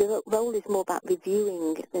the role is more about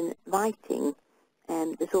reviewing than writing,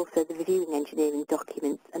 there's also the reviewing engineering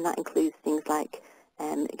documents, and that includes things like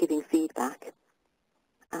giving feedback.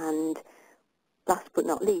 And last but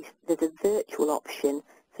not least, there's a virtual option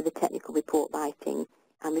for the technical report writing,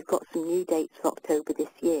 and we've got some new dates for October this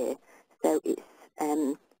year. So it's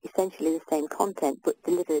essentially the same content but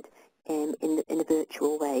delivered in a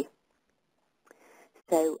virtual way.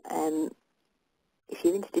 So if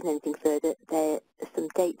you're interested in anything further, there are some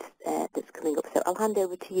dates that's coming up. So I'll hand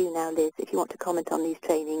over to you now, Liz, if you want to comment on these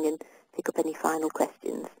training and pick up any final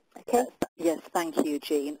questions. Okay? Yes, thank you,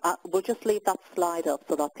 Jean. We'll just leave that slide up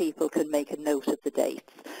so that people can make a note of the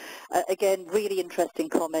dates. Again, really interesting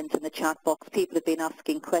comment in the chat box. People have been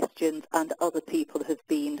asking questions and other people have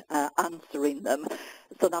been answering them.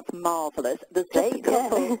 So that's marvellous. There's just a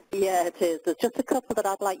couple. Yeah, it is. There's just a couple that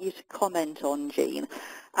I'd like you to comment on, Jean.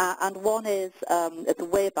 And one is, it's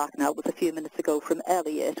way back now, it was a few minutes ago from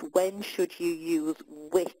Elliot. When should you use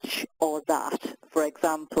which or that? For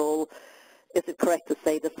example, is it correct to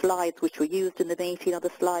say the slides which were used in the meeting are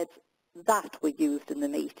the slides that were used in the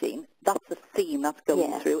meeting? That's a theme that's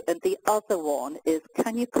going through. And the other one is,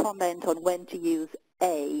 can you comment on when to use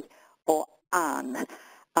a or an?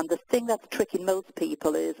 And the thing that's tricking most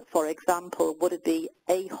people is, for example, would it be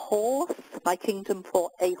a horse, my kingdom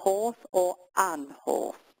for a horse, or an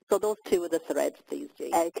horse? So those two are the threads, please,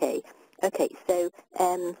 Jean. Okay, so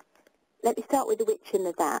let me start with the which and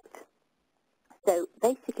the that. So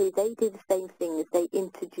basically they do the same thing as they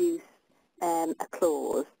introduce a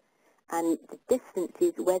clause, and the difference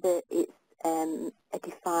is whether it's a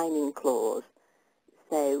defining clause.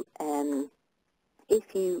 So if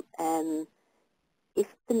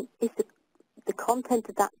the content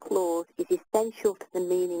of that clause is essential to the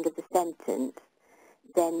meaning of the sentence,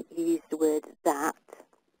 then you use the word that,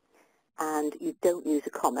 and you don't use a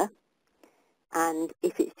comma. And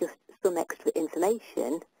if it's just some extra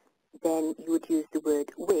information, then you would use the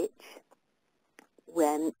word which,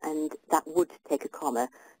 and that would take a comma.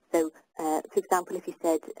 So, for example, if you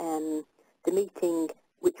said the meeting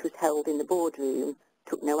which was held in the boardroom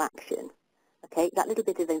took no action, okay, that little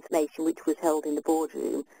bit of information which was held in the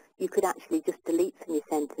boardroom, you could actually just delete from your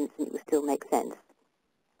sentence and it would still make sense.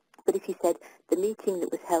 But if you said the meeting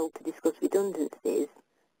that was held to discuss redundancies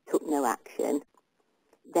took no action,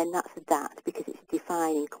 then that's a that, because it's a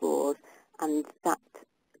defining clause, and that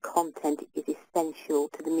content is essential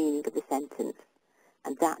to the meaning of the sentence,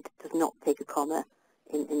 and that does not take a comma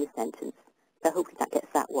in the sentence. So hopefully that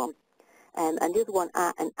gets that one. And the other one,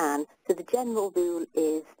 a and an. So the general rule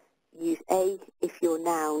is use a if your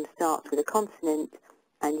noun starts with a consonant,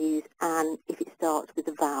 and use an if it starts with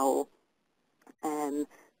a vowel.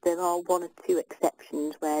 There are one or two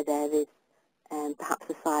exceptions where there is perhaps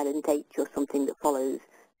a silent H or something that follows,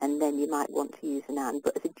 and then you might want to use an an.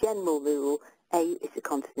 But as a general rule, a is a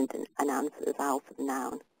consonant and an an for the vowel for the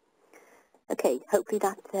noun. Okay, hopefully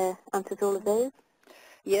that answers all of those.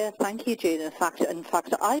 Yeah, thank you, Jean. In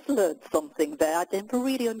fact, I've learned something there. I never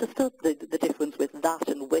really understood the difference with that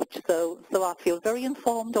and which, so I feel very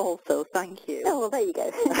informed also. Thank you. Oh, well, there you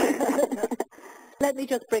go. Let me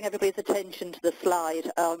just bring everybody's attention to the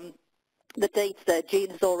slide. The dates there, Jean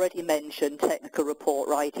has already mentioned technical report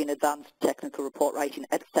writing, advanced technical report writing,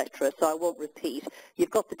 etc., so I won't repeat.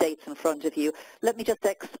 You've got the dates in front of you. Let me just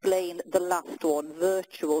explain the last one,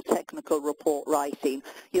 virtual technical report writing.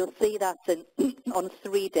 You'll see that's on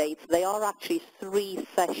 3 dates. They are actually 3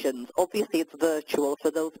 sessions. Obviously, it's virtual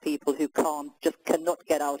for those people who cannot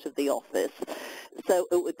get out of the office. So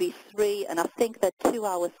it would be 3, and I think they're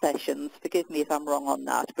 2-hour sessions. Forgive me if I'm wrong on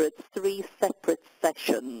that, but it's 3 separate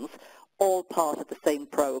sessions, all part of the same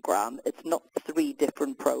program. It's not 3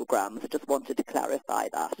 different programs. I just wanted to clarify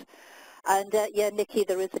that. And yeah, Nikki,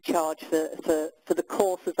 there is a charge for the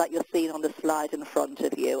courses that you're seeing on the slide in front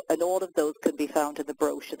of you, and all of those can be found in the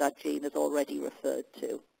brochure that Jean has already referred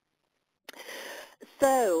to.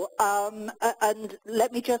 So, and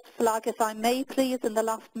let me just flag, if I may please, in the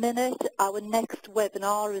last minute, our next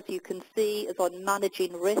webinar, as you can see, is on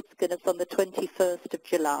managing risk, and it's on the 21st of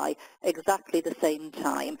July, exactly the same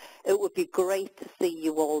time. It would be great to see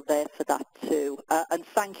you all there for that too. And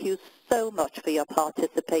thank you so much for your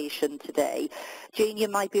participation today. Jean, you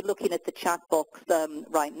might be looking at the chat box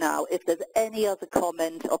right now. If there's any other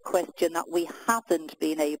comment or question that we haven't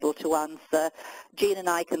been able to answer, Jean and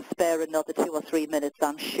I can spare another 2 or 3 minutes,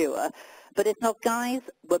 I'm sure. But if not, guys,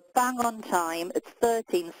 we're bang on time. It's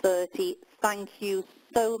 13:30. Thank you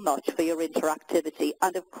so much for your interactivity.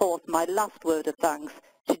 And, of course, my last word of thanks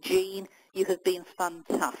to Jean. You have been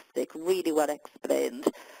fantastic, really well explained,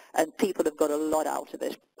 and people have got a lot out of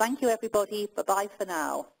it. Thank you, everybody. Bye-bye for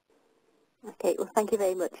now. Okay, well, thank you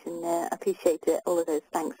very much, and I appreciate all of those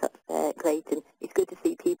thanks. That's great, and it's good to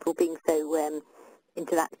see people being so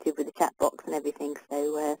interactive with the chat box and everything,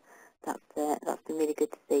 so that's been really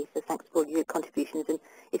good to see. So thanks for all your contributions, and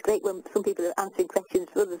it's great when some people are answering questions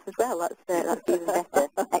for others as well. That's even better.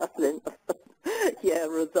 Excellent. Yeah,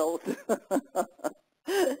 results.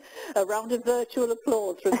 A round of virtual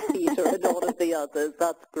applause from Peter and all of the others.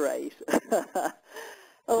 That's great.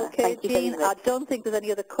 Okay, Jean, I don't think there's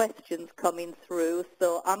any other questions coming through,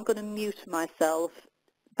 so I'm going to mute myself,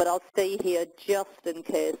 but I'll stay here just in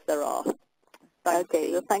case there are. Thanks, okay,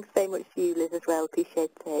 Jean. well, thanks very much to you, Liz, as well.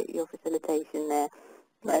 Appreciate your facilitation there.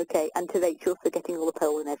 Right. Okay, and to Rachel for getting all the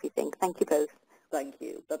poll and everything. Thank you both. Thank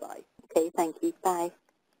you. Bye-bye. Okay, thank you. Bye.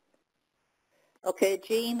 Okay,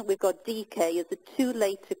 Jean, we've got DK. Is it too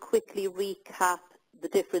late to quickly recap the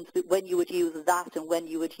difference when you would use that and when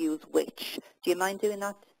you would use which? Do you mind doing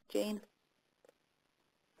that, Jean?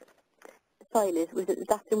 Sorry, Liz, was it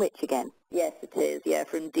that and which again? Yes, it is, yeah,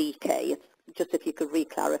 from DK. It's just if you could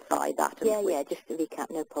re-clarify that and which. Yeah, just to recap,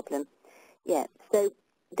 no problem. Yeah, so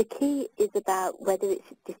the key is about whether it's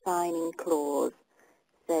a defining clause.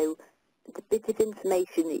 So the bit of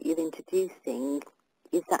information that you're introducing,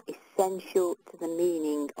 is that essential to the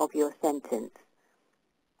meaning of your sentence?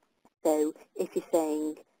 So if you're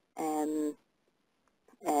saying, the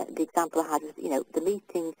example I had was, the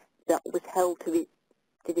meeting that was held to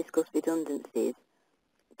discuss redundancies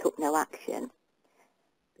took no action.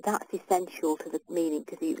 That's essential to the meaning,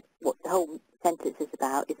 because what the whole sentence is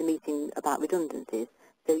about is a meeting about redundancies.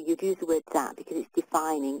 So you'd use the word that because it's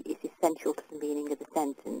defining, it's essential to the meaning of the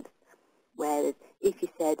sentence. Whereas if you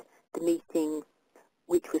said the meeting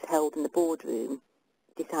which was held in the boardroom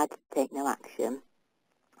decided to take no action,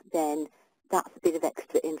 then that's a bit of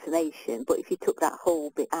extra information. But if you took that whole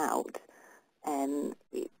bit out,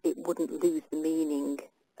 it wouldn't lose the meaning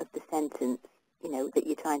of the sentence, that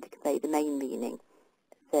you're trying to convey, the main meaning.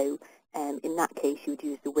 So in that case, you would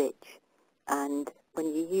use the which. And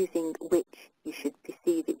when you're using which, you should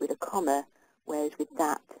precede it with a comma, whereas with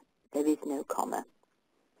that, there is no comma.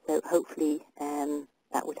 So hopefully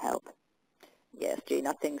that would help. Yes, Jean,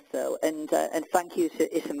 I think so. And thank you to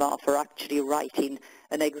Itamar for actually writing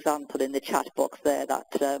an example in the chat box there that,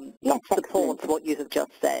 yes, that supports what you have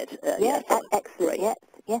just said. Yes, excellent. Great.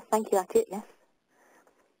 Yes, thank you, Attit, yes.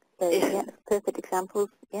 So, yeah, perfect examples,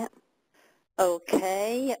 yeah.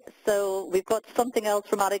 Okay, so we've got something else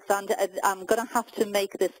from Alexander. I'm going to have to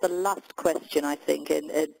make this the last question, I think,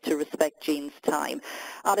 to respect Jean's time.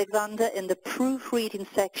 Alexander, in the proofreading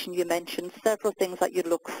section, you mentioned several things that you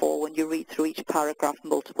look for when you read through each paragraph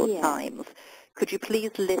multiple times. Could you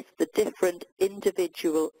please list the different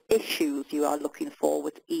individual issues you are looking for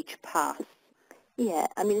with each pass? Yeah,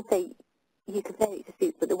 I mean, say you compare it to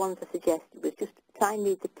suit, but the ones I suggested was just try and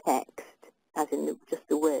read the text, as in just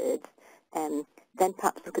the words, then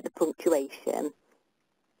perhaps look at the punctuation,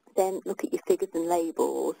 then look at your figures and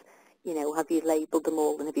labels, have you labelled them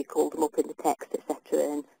all and have you called them up in the text,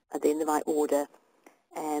 etc., and are they in the right order,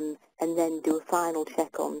 and then do a final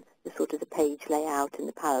check on the sort of the page layout and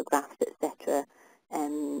the paragraphs, etc.,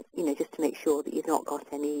 just to make sure that you've not got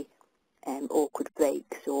any awkward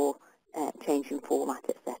breaks or change in format,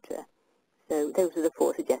 etc. So those are the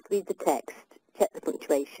four I suggest. Read the text, check the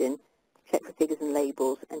punctuation, check for figures and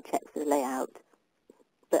labels, and check for the layout.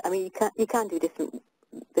 But I mean, you can do different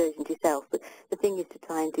versions yourself, but the thing is to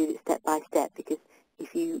try and do it step by step, because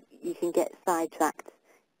if you can get sidetracked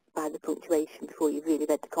by the punctuation before you've really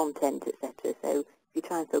read the content, etc. So if you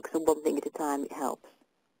try and focus on one thing at a time, it helps.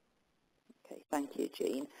 Okay, thank you,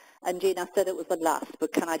 Jean. And Jean, I said it was the last,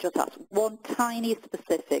 but can I just ask one tiny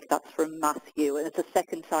specific? That's from Matthew, and it's the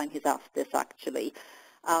second time he's asked this, actually.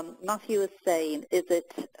 Matthew is saying, is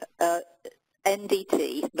it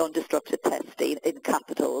NDT, non-destructive testing, in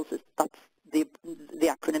capitals? That's the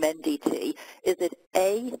acronym NDT. Is it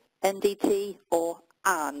a NDT or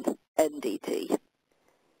an NDT?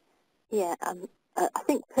 Yeah, I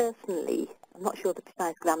think personally, I'm not sure the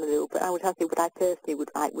precise grammar rule, but I would have to say what I personally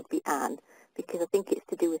would write would be an, because I think it's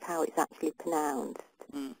to do with how it's actually pronounced.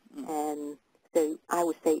 Mm-hmm. So I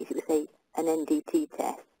would say if it was, say, an NDT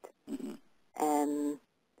test, mm-hmm.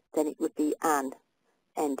 Then it would be an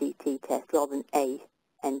NDT test rather than a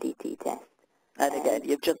NDT test. And again,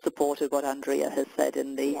 you've just supported what Andrea has said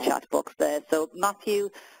in the chat box there. So Matthew,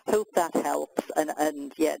 hope that helps.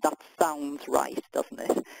 And yeah, that sounds right, doesn't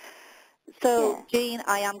it? So, Yeah. Jean,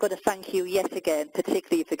 I am going to thank you yet again,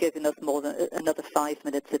 particularly for giving us more than another 5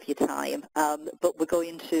 minutes of your time. But we're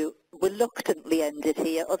going to reluctantly end it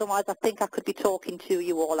here. Otherwise, I think I could be talking to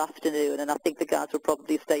you all afternoon, and I think the guys will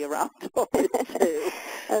probably stay around for it too.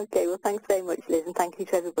 Okay, well, thanks very much, Liz, and thank you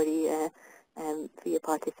to everybody for your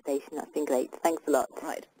participation. That's been great. Thanks a lot.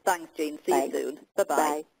 Right. Thanks, Jean. See Bye. you soon. Bye-bye.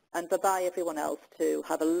 Bye. And bye-bye, everyone else, too.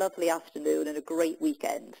 Have a lovely afternoon and a great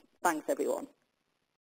weekend. Thanks, everyone.